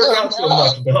think I work out so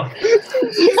much, dog?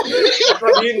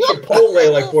 I'm eating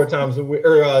Chipotle like 4 times a week,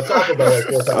 or Taco Bell like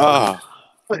 4 times.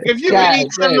 If you can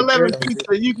eat 7-Eleven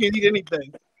pizza, you can eat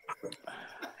anything.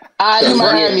 You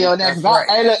might have me on that.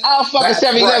 Hey, look, I'll fuck a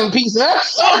 7-Eleven pizza.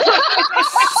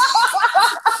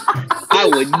 I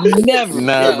would never.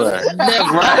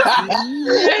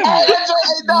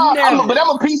 But I'm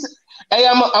a pizza. Hey,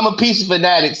 I'm a pizza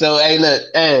fanatic. So hey, look,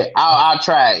 hey, I'll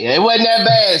try it. Yeah, it wasn't that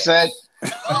bad, son.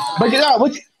 But you know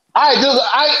what? All right, dude,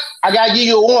 I gotta give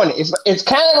you a warning. It's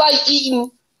kind of like eating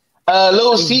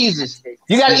Little Caesars.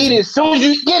 You gotta eat it as soon as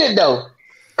you get it, though.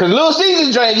 Cause Little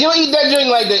Caesars drink, you don't eat that drink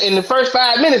like in the first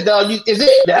 5 minutes, dog. Is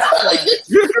it?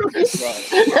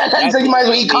 So you might as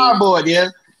well eat cardboard, yeah.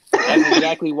 That's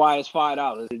exactly why it's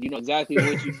 $5. You know exactly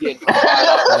what you get.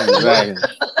 Exactly.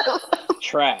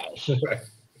 Trash.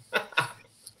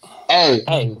 Hey.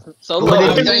 So look,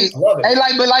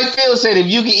 like Phil said, if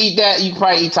you can eat that, you can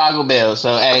probably eat Taco Bell.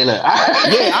 So hey, look.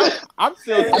 I'm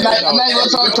still. I'm not gonna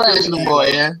talk trash no more,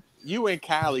 yeah. You in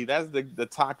Cali, that's the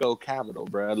taco capital,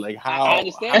 bro. Like how I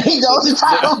understand. He goes to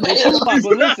Taco Bell. But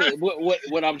listen,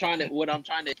 what I'm trying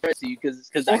to express to you, because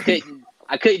I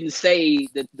couldn't say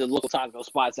the local taco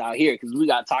spots out here because we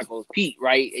got Tacos Pete,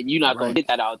 right? And you're not gonna get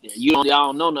that out there. Y'all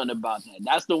don't know nothing about that.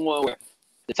 That's the one where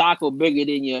the taco bigger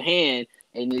than your hand,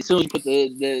 and as soon as you put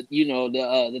the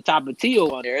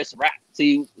tapatio on there, it's a wrap.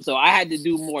 See, so I had to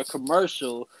do more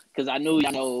commercial. Because I knew,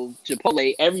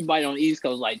 Chipotle, everybody on the East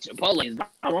Coast, like, Chipotle is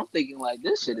garbage. I'm thinking, like,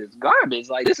 this shit is garbage.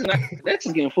 Like, this is not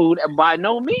Mexican food by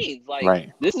no means.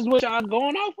 Like, This is what y'all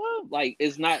going off of? Like,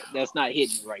 that's not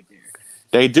hitting right there.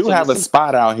 They do have a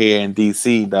spot out here in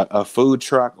D.C., a food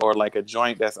truck or, like, a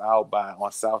joint that's out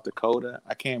on South Dakota.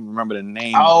 I can't remember the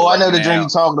name. Oh, I know the joint you're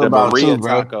talking about, too,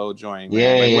 bro. The Taco joint.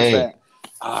 What's that?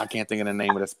 Oh, I can't think of the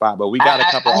name of the spot, but we got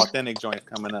a couple authentic joints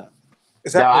coming up.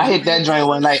 I hit that joint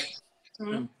one night.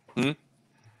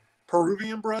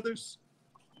 Peruvian Brothers?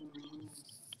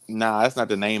 Nah, that's not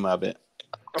the name of it.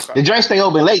 Okay. The joint stay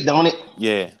open late, don't it?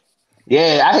 Yeah.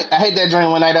 Yeah, I hit that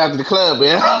joint one night after the club,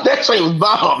 man. That joint was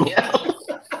bomb, yeah.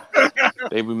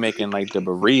 They be making like the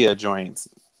birria joints,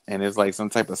 and it's like some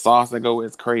type of sauce that go with.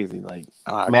 It's crazy. Like,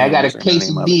 man, I got a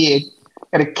quesadilla.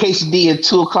 Got a quesadilla at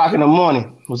 2:00 in the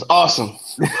morning. It was awesome.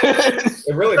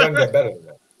 It really doesn't get better than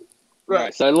that.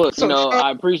 Right. So look, I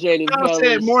appreciate it. I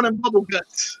said morning bubble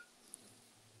guts.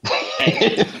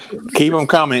 Keep them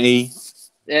coming, E.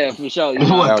 Yeah, for sure.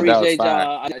 I appreciate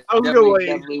y'all. I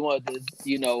definitely want to,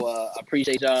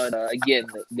 appreciate y'all. And, again,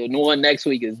 the one next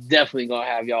week is definitely gonna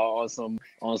have y'all on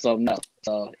something else.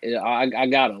 So I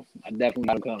got them. I definitely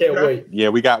got them coming. Can't wait. Yeah,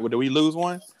 we got. Did we lose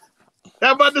one?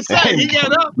 I'm about to say he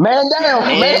got up. Man down.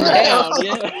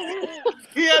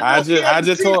 Yeah. I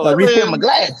just told him. Refill my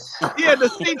glass. He had the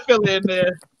seat filler in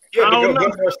there. Yeah, I don't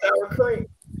know. Sour cream.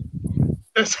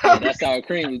 That sour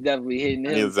cream is definitely hitting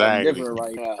him. Exactly. Different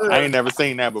right now. I ain't never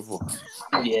seen that before.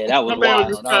 Yeah, that was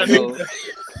wild.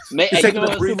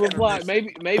 Superfly.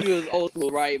 Maybe it was old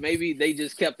school, right? Maybe they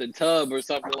just kept a tub or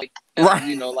something like that.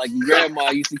 Right. Like grandma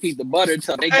used to keep the butter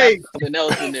tub. They got something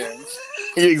else in there.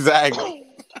 Exactly.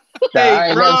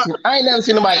 I ain't never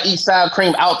seen nobody eat sour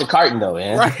cream out the carton though,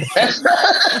 man. Right.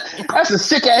 That's a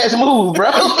sick ass move, bro.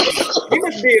 He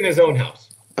must be in his own house.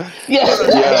 Yeah.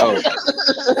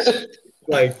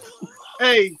 Like,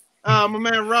 hey, my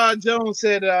man Rod Jones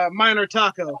said minor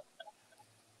taco.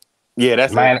 Yeah,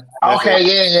 that's man. Okay,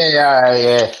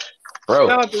 yeah. Bro.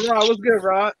 Shout out to Rod. What's good,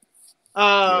 Rod?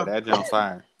 Yeah, that jump's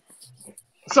fire.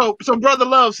 So Brother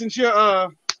Love, since you're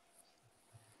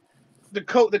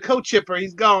the co-chipper,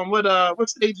 he's gone. What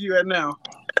stage are you at now?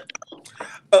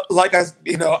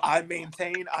 I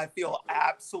maintain I feel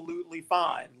absolutely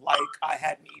fine. Like I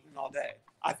hadn't eaten all day.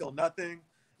 I feel nothing,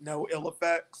 no ill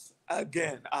effects.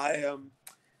 Again, I am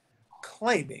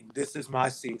claiming this is my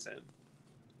season.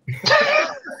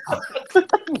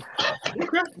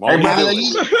 Won't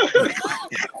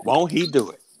he do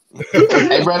it?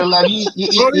 Hey, Brother Love, you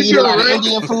eat a lot of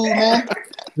Indian food, man?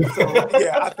 So,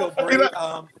 yeah, I feel great.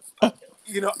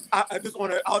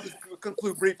 I'll just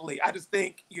conclude briefly. I just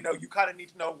think, you kind of need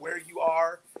to know where you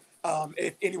are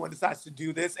if anyone decides to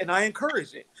do this, and I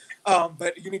encourage it.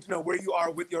 But you need to know where you are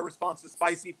with your response to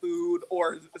spicy food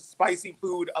or spicy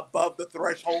food above the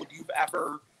threshold you've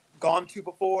ever gone to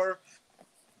before.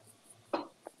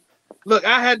 Look,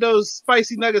 I had those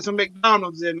spicy nuggets from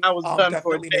McDonald's, and I was done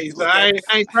for a day. So I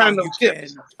ain't trying no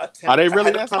chips. Are they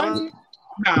really that spicy?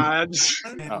 Nah,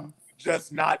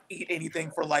 just not eat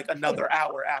anything for like another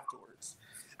hour afterwards,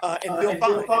 and feel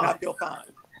fine. And I feel fine.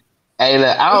 Hey,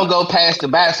 look, I don't go past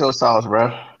Tabasco sauce,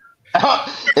 bro.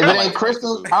 If it ain't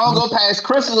Crystal, I don't go past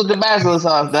Crystal Tabasco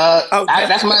sauce, dog.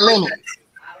 That's my limit.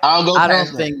 I don't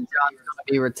think John's gonna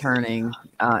be returning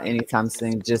anytime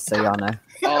soon. Just so y'all know.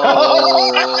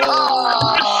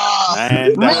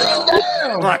 Man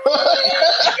down.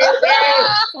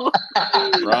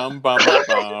 Rum bum bum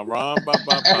bum, rum bum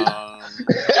bum bum.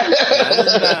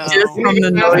 Just from the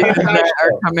noises that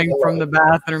are coming from the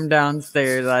bathroom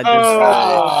downstairs, I just.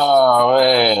 Oh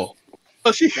man!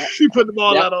 Oh, she put the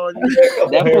ball out on you.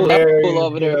 That fool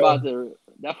over there about to.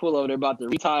 That fool over there about to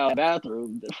retile the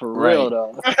bathroom for real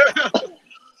though.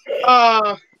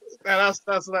 Man,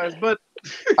 that's nice, but.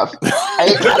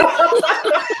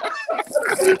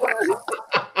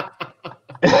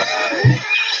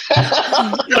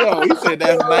 Yo, he said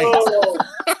that's nice.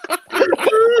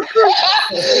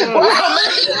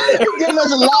 Giving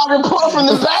us a live report from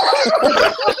the back.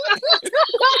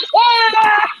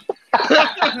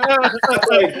 That's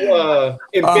like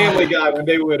in Family Guy when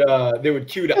they would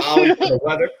cue the Ollie for the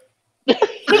weather. Yeah.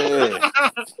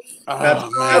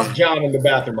 That's John in the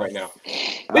bathroom right now.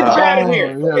 It's bad in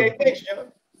here. Yeah. Okay, thanks,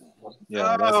 John.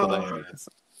 Yeah, that's hilarious.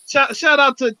 Shout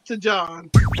out to John.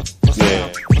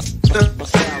 Yeah.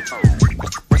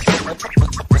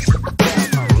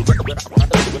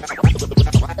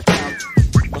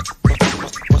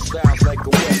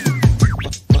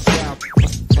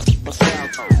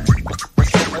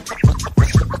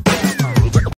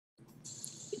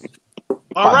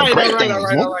 All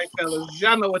right, fellas.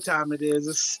 Y'all know what time it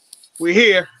is. We're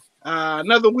here.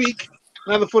 Another week,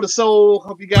 another For the Soul.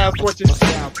 Hope you guys watch this.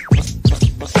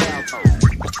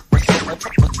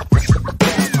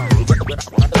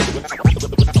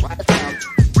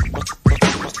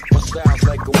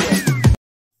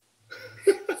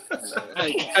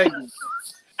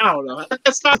 I don't know.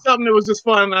 That's not something that was just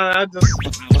fun. I just.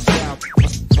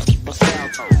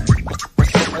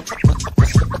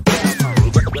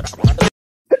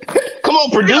 Come on,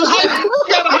 producer. You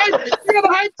gotta hype it. You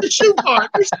gotta hype the shoe part.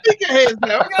 You're sneakerheads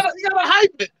now. You gotta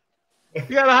hype it.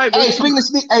 You gotta hype it. Hey, speaking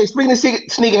of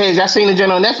sneakerheads, y'all seen the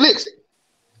joint on Netflix?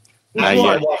 Not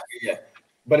yet.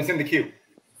 But it's in the queue.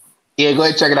 Yeah, go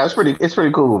ahead and check it out. It's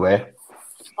pretty cool, man.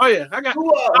 Oh yeah, I got.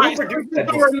 Who produced that?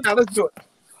 Now let's do it.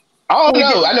 Oh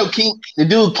no, I know King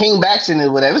Baxton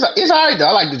or whatever. It's all right though.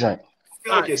 I like the joint.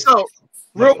 All right, so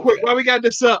real quick, while we got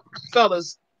this up,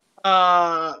 fellas,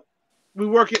 my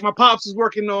pops is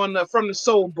working on From the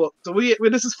Soul book. So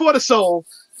this is For the Soul.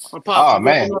 My pops is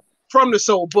working on From the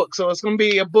Soul book. So it's gonna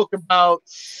be a book about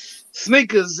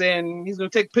sneakers, and he's gonna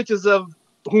take pictures of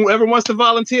whoever wants to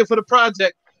volunteer for the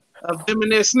project of them in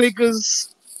their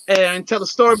sneakers and tell a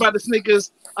story about the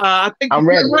sneakers. I think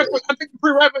the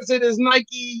prerequisite is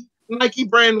Nike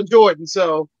brand with Jordan.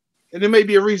 So, and there may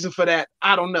be a reason for that.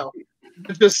 I don't know.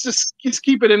 But just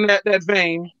keep it in that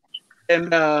vein.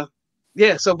 And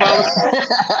yeah, so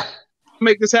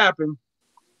make this happen.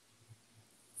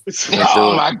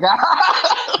 Oh my god!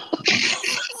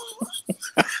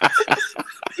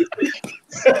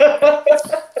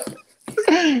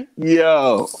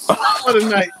 Yo, what a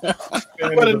night!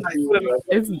 What a night!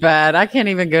 It's bad. I can't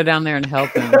even go down there and help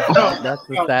him. That's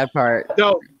the sad part.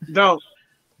 Don't.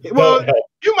 Well,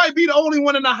 you might be the only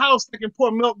one in the house that can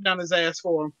pour milk down his ass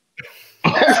for him.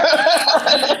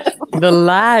 The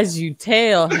lies you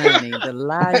tell, honey. The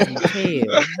lies you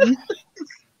tell.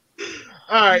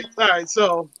 All right.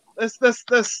 So let's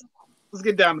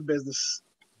get down to business.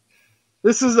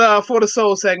 This is For the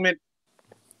Soul segment.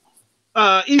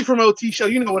 E from OT show.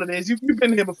 You know what it is. You've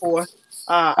been here before.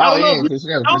 I don't know if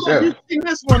you've seen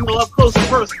this one though, up close and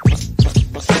personal.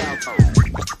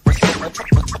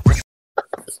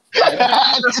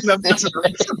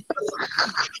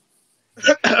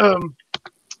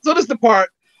 So this is the part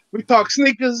we talk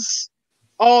sneakers,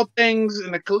 all things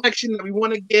in the collection that we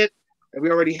want to get, that we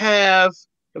already have,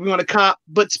 that we want to cop.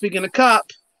 But speaking of cop,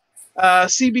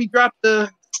 CB dropped the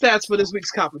stats for this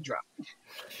week's Copper Drop.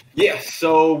 Yeah,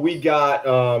 so we got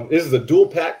this is a dual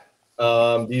pack.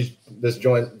 This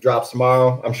joint drops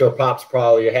tomorrow. I'm sure Pops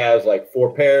probably has like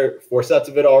four sets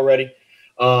of it already.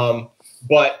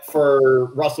 But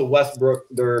for Russell Westbrook,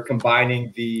 they're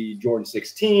combining the Jordan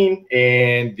 16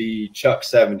 and the Chuck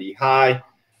 70 high.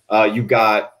 You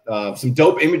got some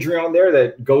dope imagery on there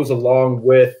that goes along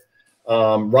with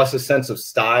Russ's sense of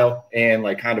style and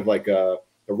like kind of like a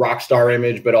rock star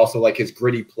image, but also like his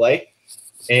gritty play.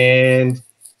 And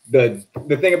the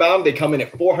thing about them, they come in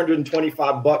at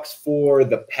 $425 for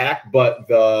the pack, but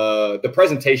the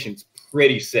presentation's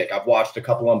pretty sick. I've watched a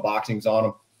couple unboxings on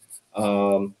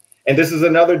them. And this is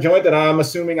another joint that I'm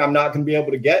assuming I'm not going to be able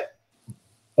to get,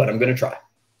 but I'm going to try.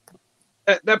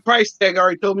 That price tag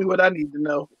already told me what I need to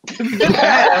know.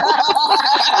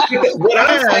 What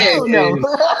I'm saying is,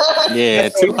 yeah,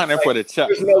 200 for the Chuck.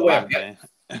 There's no way. Man.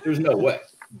 There's no way.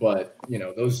 But you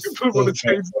know those I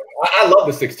love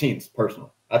the 16s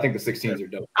personally. I think the 16s are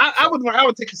dope. I would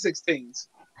take the 16s.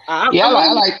 I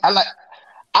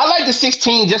I like the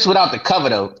 16 just without the cover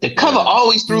though. The cover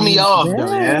always threw me off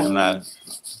though. Yeah.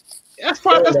 That's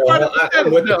part of the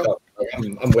I'm with the cover.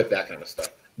 I'm with that kind of stuff.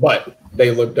 But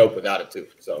they look dope without it too.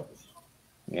 So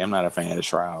yeah, I'm not a fan of the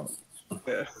shroud.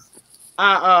 Yeah.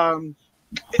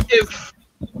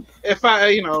 If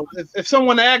I, if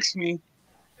someone asks me,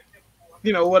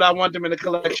 what I want them in the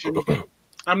collection,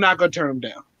 I'm not gonna turn them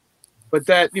down. But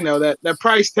that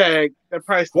price tag,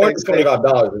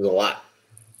 $125 is a lot.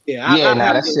 Yeah,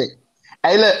 that's it.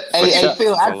 Hey, look, hey,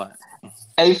 Phil,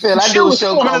 I do a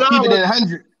show called Keep It at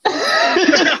 100.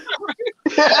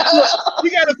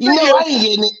 You gotta figure, I ain't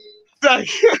getting it.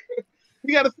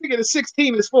 You gotta figure the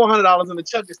 16 is $400 and the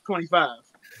Chuck is $25.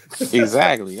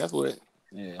 Exactly. That's what.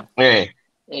 Yeah.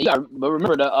 But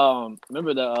remember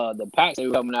the packs they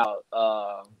were coming out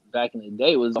back in the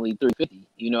day was only $350,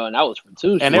 and that was for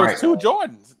two. And there was two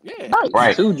Jordans. Yeah.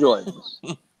 Right. Two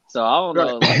Jordans. So I don't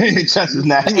know. Chuck is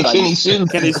not Kenny shoes.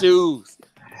 Kenny shoes.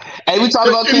 Hey, we talked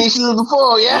about Kenny shoes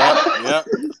before, yeah.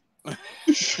 Yep.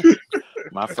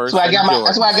 My first.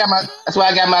 That's why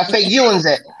I got my fake Ewans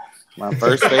at. My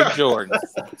first fake Jordans.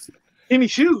 Kenny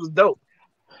shoes, dope.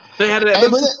 They had it at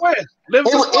Livingston Square.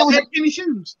 Livingston had Kenny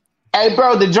shoes. Hey,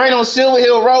 bro, the joint on Silver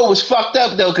Hill Road was fucked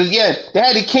up though, cause they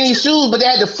had the Kenny shoes, but they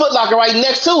had the Foot Locker right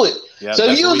next to it. Yep, so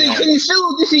if you using Kenny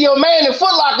shoes, you see your man in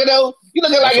Foot Locker though. You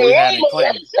looking like a lame.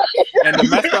 And the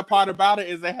messed up part about it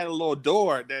is they had a little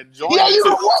door that joined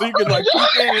so you could like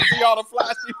peek in and see all the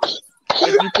fly shoes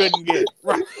that you couldn't get.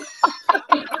 Right.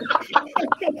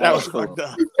 That was fucked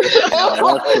up.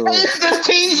 It's just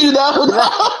tease you though.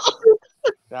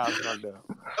 That was fucked up.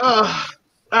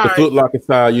 The Foot Locker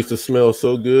side used to smell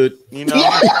so good.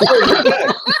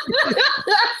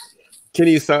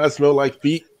 Kenny's side smelled like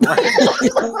feet.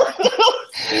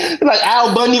 Like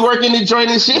Al Bundy working the joint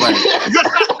and shit.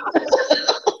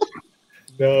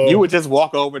 No. You would just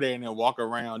walk over there and then walk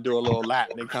around, do a little lap,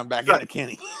 and then come back into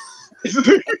Kenny.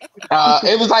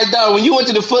 It was like though when you went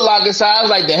to the Foot Locker side, it was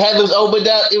like the heavens opened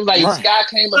up. It was like the sky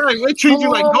came up. They treat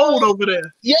you like gold over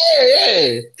there.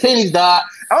 Yeah. Kenny's dog.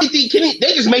 I don't think Kenny.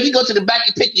 They just make you go to the back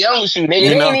and pick your own shoe. They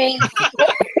never have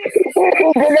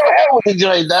with the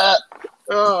joint,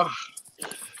 dog.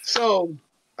 So,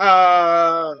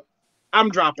 I'm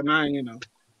dropping. I'm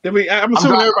assuming everybody's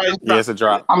dropping. Yeah, it's a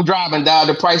drop. I'm dropping, dog.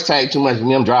 The price tag too much for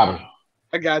me. I'm dropping.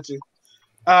 I got you.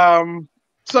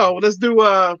 So let's do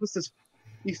what's this?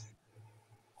 East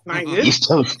 90. East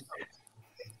Coast.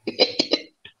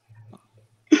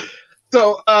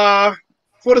 So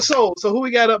for the soul. So who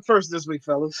we got up first this week,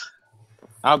 fellas?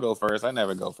 I'll go first. I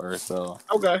never go first, so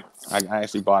okay. I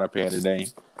actually bought a pair today.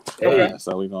 Okay.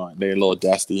 So they're a little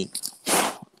dusty,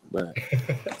 but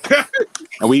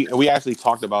and we actually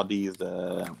talked about these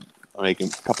a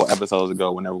couple episodes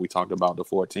ago. Whenever we talked about the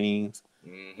 14s,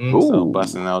 so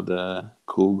busting out the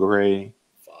cool gray.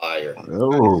 Fire.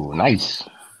 Oh, nice.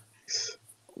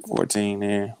 14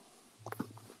 there.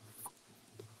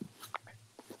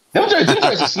 Them joints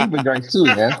are sleeper joints too,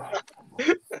 man.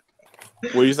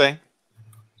 What do you say?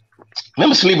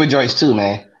 Them sleeper joints too,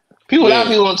 man. A lot of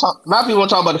people won't talk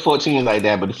about the 14s like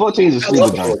that, but the 14s are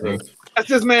sleeper joints, man. That's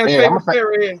this man's favorite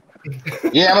area.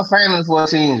 Yeah, I'm a fan of the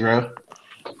 14s, bro.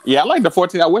 Yeah, I like the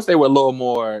 14. I wish they were a little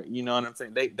more, you know what I'm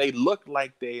saying? They look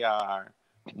like they are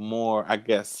more, I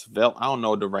guess, I don't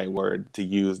know the right word to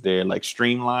use there, like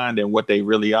streamlined than what they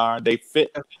really are. They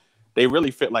really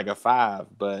fit like a 5,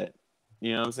 but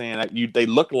you know what I'm saying? Like they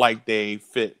look like they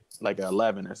fit like an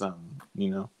 11 or something, you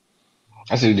know?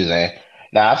 I see what you're saying.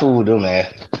 Nah, I fool with them,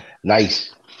 man.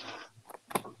 Nice.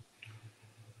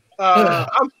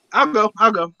 I'll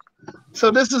go.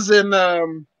 So this is in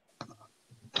Hold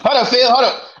up, Phil. Hold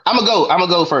up. I'm gonna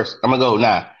go first. I'm gonna go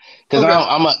now. Cause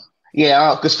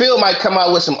okay. Cause Phil might come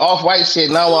out with some off-white shit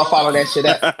and I don't want to follow that shit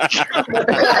up.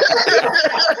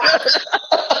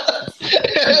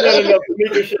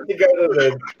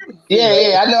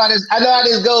 Yeah. I know how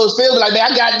this goes. Phil be like,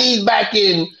 man, I got these back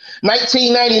in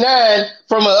 1999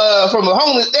 from a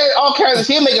homeless. All kinds of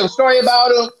shit. He'll make a story about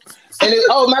them. And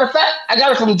matter of fact, I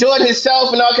got it from Jordan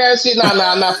himself and all kinds of shit. No,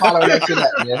 I'm not following that shit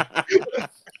up,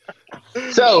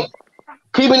 man. So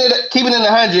keeping it in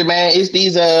 100, man. It's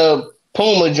these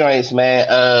Puma joints,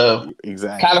 man.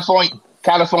 Exactly.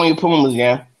 California Pumas,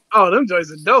 yeah. Oh, them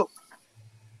joints are dope.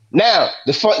 Now,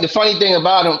 the funny thing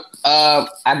about them,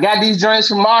 I got these joints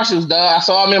from Marshalls, dog. I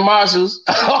saw them in Marshalls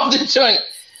off the joint,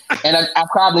 and I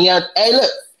probably hey,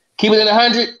 look, keep it in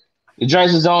 100. The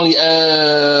joints is only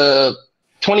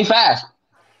 25.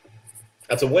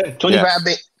 That's a win. 25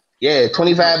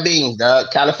 25 beans, dog.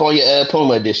 California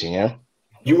Puma edition, yeah.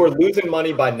 You were losing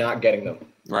money by not getting them.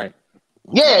 Right.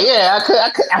 Yeah,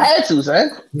 I had to, son.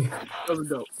 Those are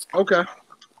dope. Okay.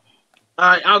 All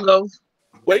right, I'll go.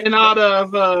 Wait, and out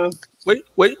of wait.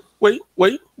 May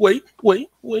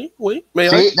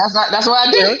See, I? that's what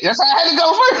I did. That's how I had to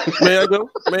go first. May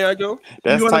I go?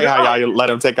 That's tight how y'all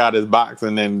let him take out his box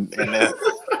and then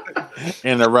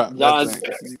interrupt. John,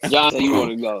 you want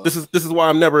to go? This is why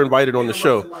I'm never invited on the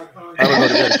show. I don't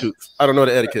know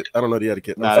the etiquette. I don't know the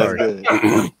etiquette. I'm sorry.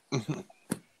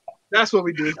 That's what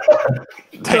we do.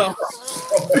 So,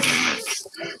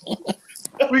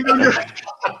 we gonna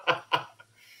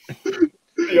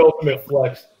the ultimate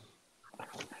flex.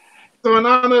 So in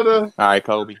honor of the all right,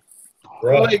 Kobe.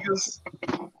 Lakers.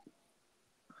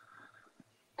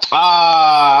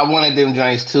 I wanted them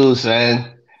joints too,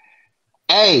 son.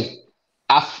 Hey,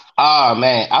 I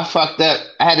fucked up.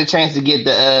 I had the chance to get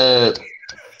the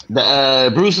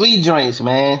Bruce Lee joints,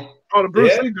 man. Oh, the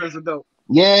Bruce Lee joints are dope.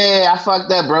 Yeah, I fucked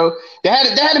up, bro. They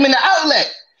had them in the outlet,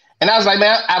 and I was like,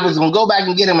 man, I was gonna go back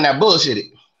and get them, and I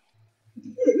bullshitted.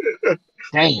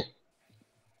 Damn.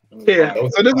 Yeah.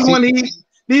 So this is when he's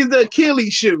the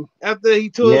Achilles shoe. After he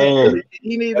tore it,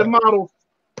 he needed a model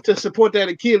to support that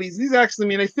Achilles. These actually, I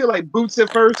mean, they feel like boots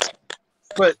at first,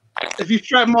 but if you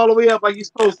strap them all the way up like you're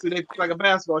supposed to, they feel like a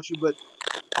basketball shoe. But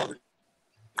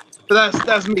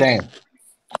that's me. Damn.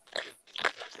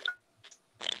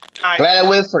 Right. Glad I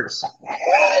went first.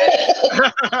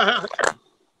 I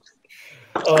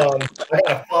got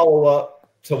a follow up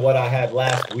to what I had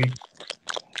last week.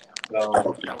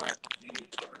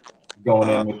 Going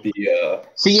in with the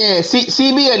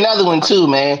CB another one too,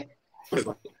 man.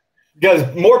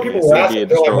 Because more people were asking,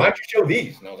 they're like, why'd you show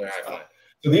these? And I was like, all right, fine.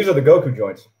 So these are the Goku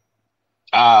joints.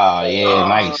 Oh yeah,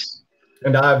 nice.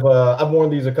 And I've worn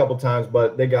these a couple times,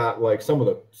 but they got like some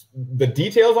of the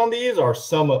details on these are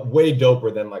way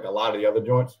doper than like a lot of the other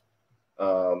joints.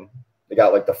 They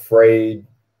got like the frayed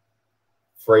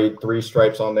 3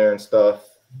 stripes on there and stuff.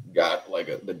 Got like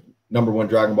the #1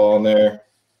 Dragon Ball on there.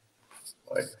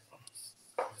 Like,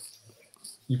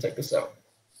 you take this out.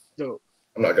 Dope.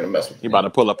 I'm not gonna mess with you. About to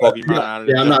pull a Pokemon out of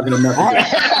it. Yeah, I'm not gonna mess with it.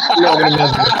 I'm not gonna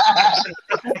mess with it.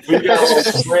 We got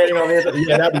branding on there.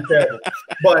 Yeah, that'd be terrible.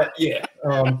 But yeah,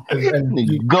 and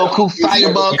Goku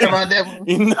Fireball come out there.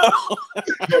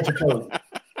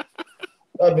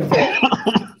 That'd be terrible.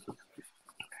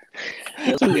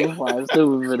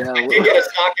 I did get a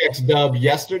StockX dub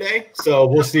yesterday, so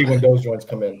we'll see when those joints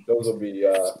come in. Those will be.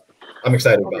 I'm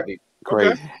excited about these.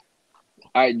 Crazy. Okay.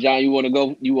 All right, John, you want to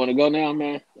go? You want to go now,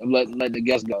 man? Let the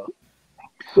guests go.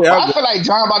 Yeah, I feel like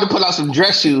John about to put out some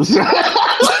dress shoes.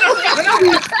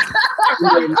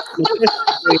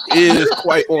 It is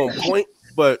quite on point,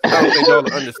 but I don't think y'all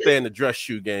understand the dress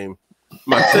shoe game.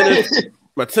 My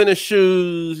tennis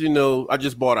shoes, you know, I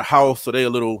just bought a house, so they're a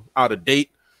little out of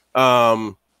date.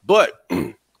 But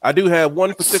I do have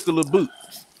one particular boot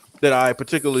that I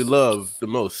particularly love the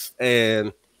most,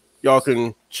 and y'all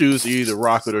can choose to either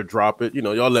rock it or drop it. You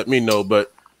know, y'all let me know,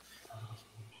 but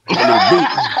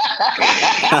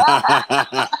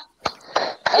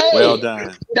well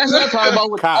done. That's what I'm talking about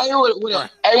with a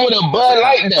Bud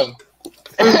Light though.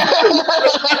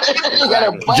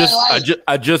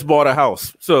 I just bought a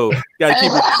house, so gotta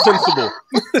keep it sensible.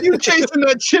 You chasing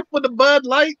that chip with a Bud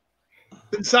Light?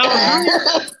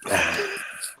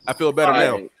 I feel better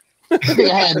now. I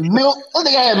think I had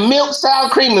milk, sour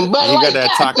cream, and Bud Light. You got that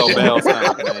Taco Bell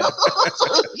stuff, man.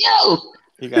 Yo,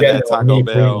 you got that Taco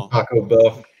Bell. Taco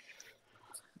Bell.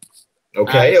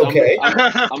 Okay, okay.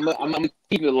 I'm gonna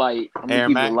keep it light. I'm gonna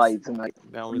keep it light tonight.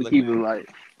 I'm gonna keep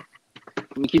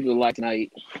it light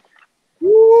tonight.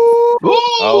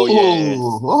 Oh yeah.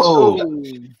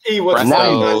 He was nice.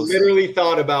 I literally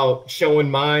thought about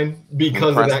showing mine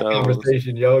because of that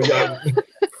conversation, yo.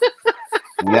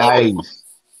 Nice.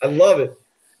 I love it.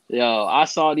 Yo, I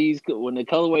saw these when the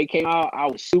colorway came out. I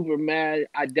was super mad.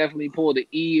 I definitely pulled the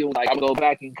E and was like, I'm gonna go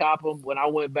back and cop them. When I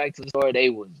went back to the store,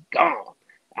 they was gone.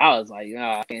 I was like,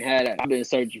 nah, I can't have that. I've been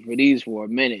searching for these for a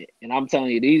minute, and I'm telling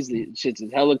you, these shits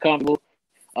is hella comfortable.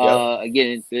 Yep.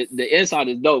 Again, the inside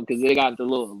is dope because they got the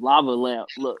little lava lamp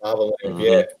look. Lava lamp,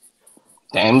 yeah.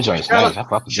 Damn, joint's nice. I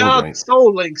fucking do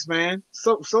Soul Links, man.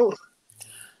 So.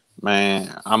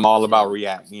 Man, I'm all about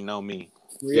React. You know me.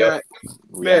 React.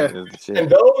 Yeah.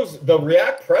 And the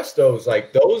React Prestos,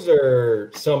 like those are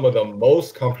some of the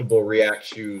most comfortable React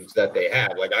shoes that they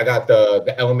have. Like I got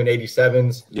the Element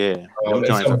 87s. Yeah. And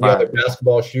some of the other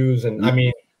basketball shoes. And I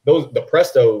mean, the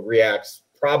Presto Reacts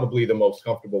probably the most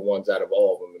comfortable ones out of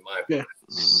all of them, in my opinion.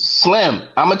 Slim,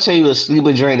 I'm gonna tell you a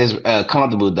sleeper joint is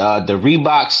comfortable, dog. The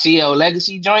Reebok CL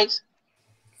Legacy joints.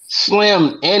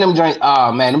 Slim and them joints.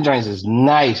 Oh man, them joints is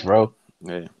nice, bro.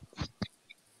 Yeah.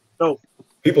 So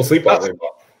people sleep on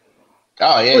Reebok.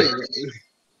 Oh yeah.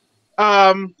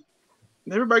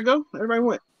 Everybody go. Everybody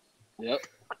went. Yep.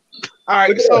 All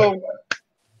right. So,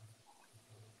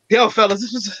 yo, fellas,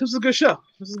 this was a good show.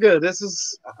 This is good. This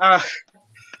is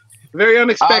very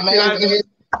unexpected. Man,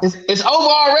 it's over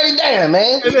already, damn,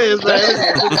 man. It is, man.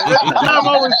 Time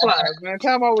always flies, man.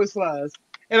 Time always flies.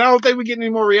 And I don't think we get any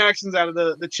more reactions out of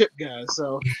the chip guys.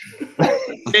 So,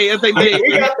 I think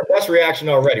we got the best reaction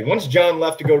already. Once John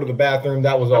left to go to the bathroom,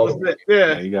 that was all. That was it.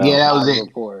 Yeah, that was it.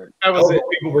 That was it.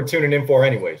 People were tuning in for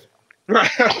anyways.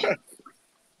 Right.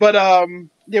 But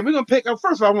yeah, we're gonna pick up.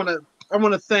 First of all, I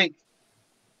want to thank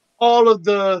all of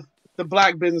the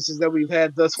black businesses that we've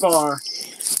had thus far.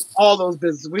 All those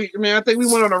businesses. I think we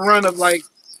went on a run of like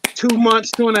 2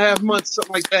 months, 2.5 months,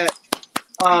 something like that.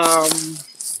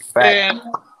 And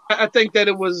I think that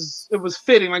it was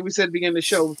fitting, like we said at the beginning of the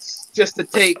show, just to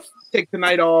take the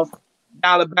night off,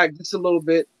 dial it back just a little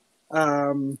bit.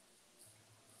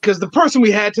 Because the person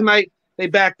we had tonight, they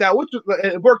backed out, which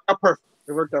it worked out perfect.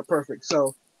 It worked out perfect.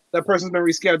 So that person's been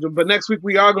rescheduled. But next week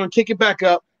we are going to kick it back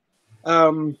up.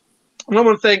 And I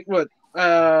want to thank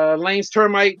Lane's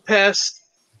Termite Pest,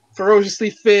 Ferociously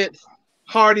Fit,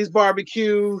 Hardy's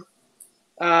Barbecue,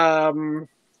 LA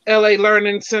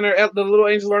Learning Center, the Little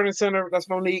Angel Learning Center. That's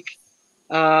Monique.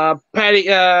 Patty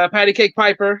Cake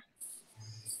Piper.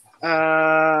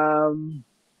 Come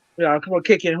on,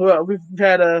 kick in. We've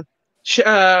had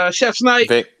Chef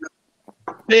Snipe,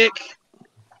 Vic,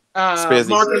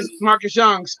 Marcus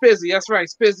Young, Spizzy. That's right,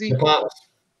 Spizzy. Your pops.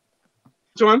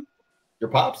 Which one? Your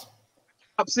pops.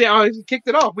 Yeah, he kicked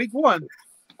it off week 1.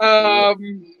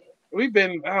 We've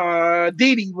been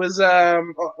Dee Dee was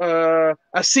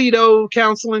Aceto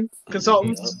counseling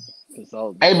consultant.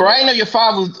 Hey, bro, I didn't know your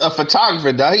father was a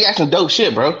photographer, dog. He got some dope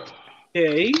shit, bro.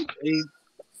 Yeah,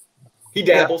 he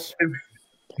dabbles.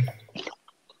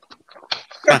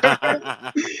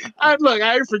 I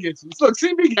ain't forget you. Look,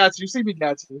 CB got you. CB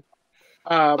got you.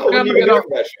 I gotta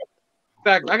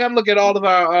look at all of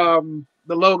our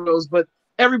the logos, but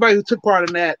everybody who took part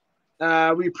in that,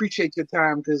 we appreciate your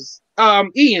time because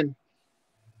Ian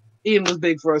was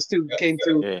big for us too. Came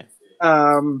through.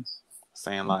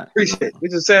 Sandlot. Appreciate we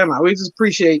just Sandlot. We just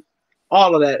appreciate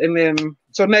all of that. And then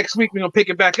so next week we're gonna pick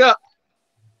it back up,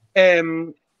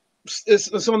 and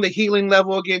it's on the healing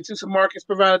level again too. So Marcus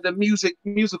provided the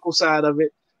musical side of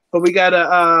it, but we got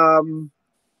a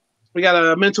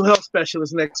mental health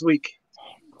specialist next week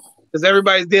because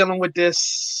everybody's dealing with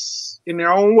this in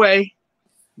their own way.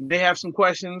 They have some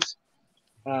questions.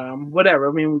 Whatever.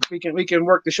 I mean, we can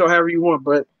work the show however you want,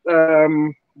 but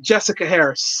Jessica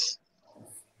Harris,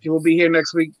 she will be here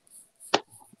next week.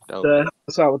 To help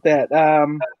us out with that.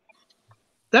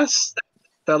 That's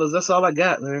fellas. That's all I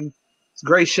got, man. It's a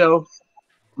great show.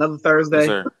 Another Thursday.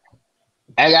 Yes,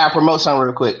 I gotta promote something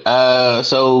real quick.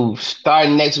 So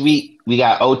starting next week, we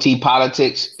got OT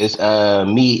Politics. It's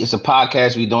It's a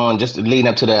podcast we doing just leading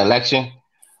up to the election.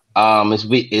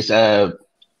 It's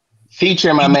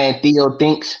featuring my man Theo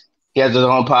Thinks. He has his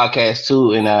own podcast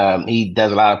too, and he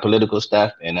does a lot of political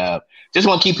stuff. And just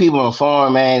want to keep people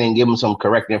informed, man, and give them some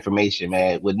correct information,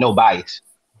 man, with no bias.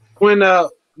 When and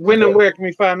where can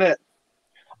we find that?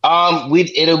 We'll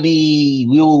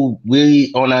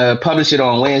publish it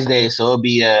on Wednesday, so it'll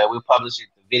be we'll publish it,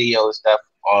 the video and stuff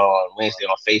on Wednesday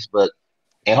on Facebook,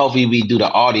 and hopefully we do the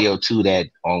audio too that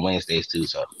on Wednesdays too.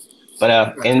 So, but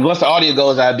and once the audio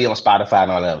goes, I'll be on Spotify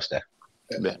and all that other stuff.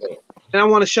 And I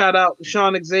want to shout out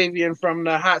Sean Xavier from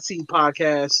the Hot Seat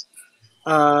Podcast,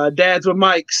 Dads with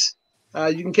Mics.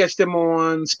 You can catch them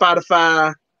on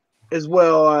Spotify as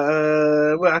well.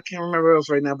 I can't remember else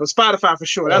right now, but Spotify for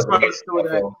sure. That's my list to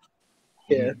that.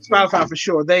 Yeah, Spotify for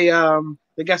sure. They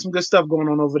got some good stuff going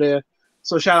on over there.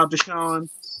 So shout out to Sean.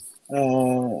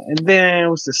 And then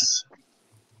what's this?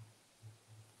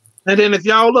 And then if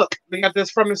y'all look, we got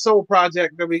this From the Soul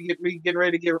project that we get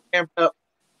ready to get ramped up.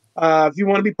 If you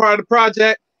want to be part of the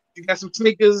project, you got some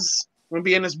sneakers. Want to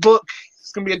be in this book?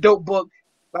 It's gonna be a dope book.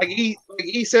 Like he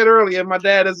said earlier, my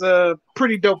dad is a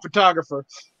pretty dope photographer.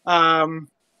 33rd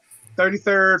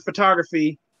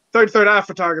Eye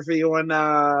Photography on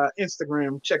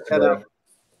Instagram. Check that out.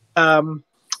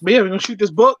 But yeah, we're gonna shoot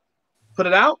this book, put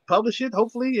it out, publish it,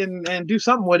 hopefully, and do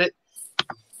something with it.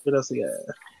 What else we got?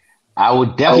 I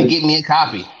would definitely get me a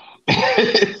copy.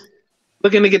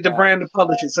 Looking to get the brand to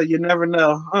publish it, so you never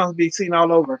know. I'll be seen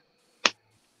all over.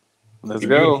 Let's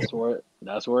go.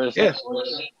 That's where it's at.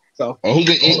 So and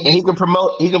he can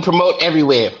promote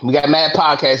everywhere. We got mad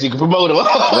podcasts. You can promote them.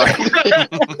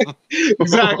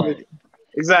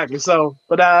 Exactly. So,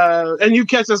 but and you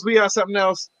catch us. We are something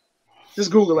else.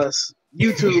 Just Google us.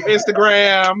 YouTube,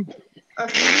 Instagram,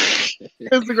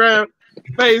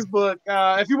 Facebook.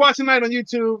 If you're watching tonight on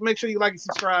YouTube, make sure you like and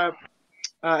subscribe.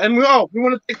 And we want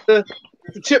to thank the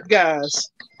Chip guys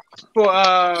for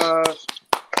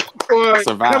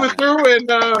coming through and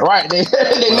right. They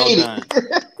made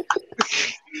it.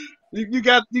 you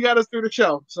got us through the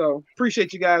show, so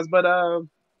appreciate you guys. But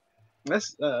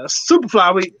that's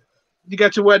Superfly week. You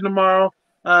got your wedding tomorrow.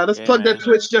 Let's plug that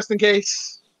Twitch just in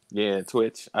case. Yeah,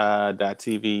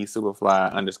 Twitch.tv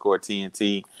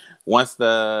Superfly_TNT. Once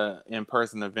the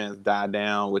in-person events die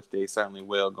down, which they certainly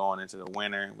will going into the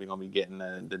winter, we're gonna be getting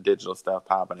the digital stuff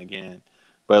popping again.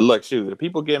 But look, shoot, the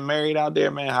people getting married out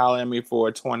there, man, holler at me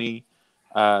for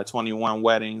 2021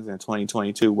 weddings and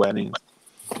 2022 weddings.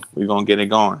 We're gonna get it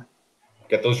going.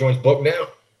 Get those joints booked now.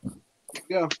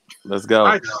 Yeah. Let's go.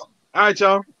 All right,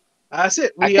 y'all. That's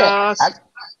it.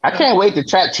 I can't wait to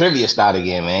track trivia start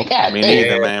again, man. God, me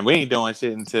neither, man. We ain't doing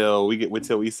shit until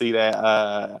we see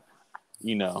that. Hey,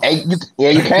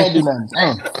 you can't do nothing.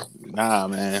 Dang. Nah,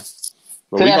 man.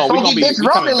 But we coming back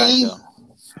though.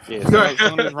 Yeah, as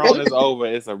soon as Rona is over,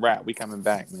 it's a wrap. We coming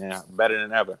back, man. Better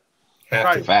than ever.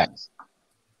 Right. Facts.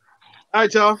 All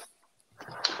right, y'all.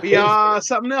 We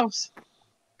something else.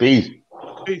 Peace.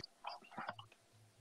 Peace.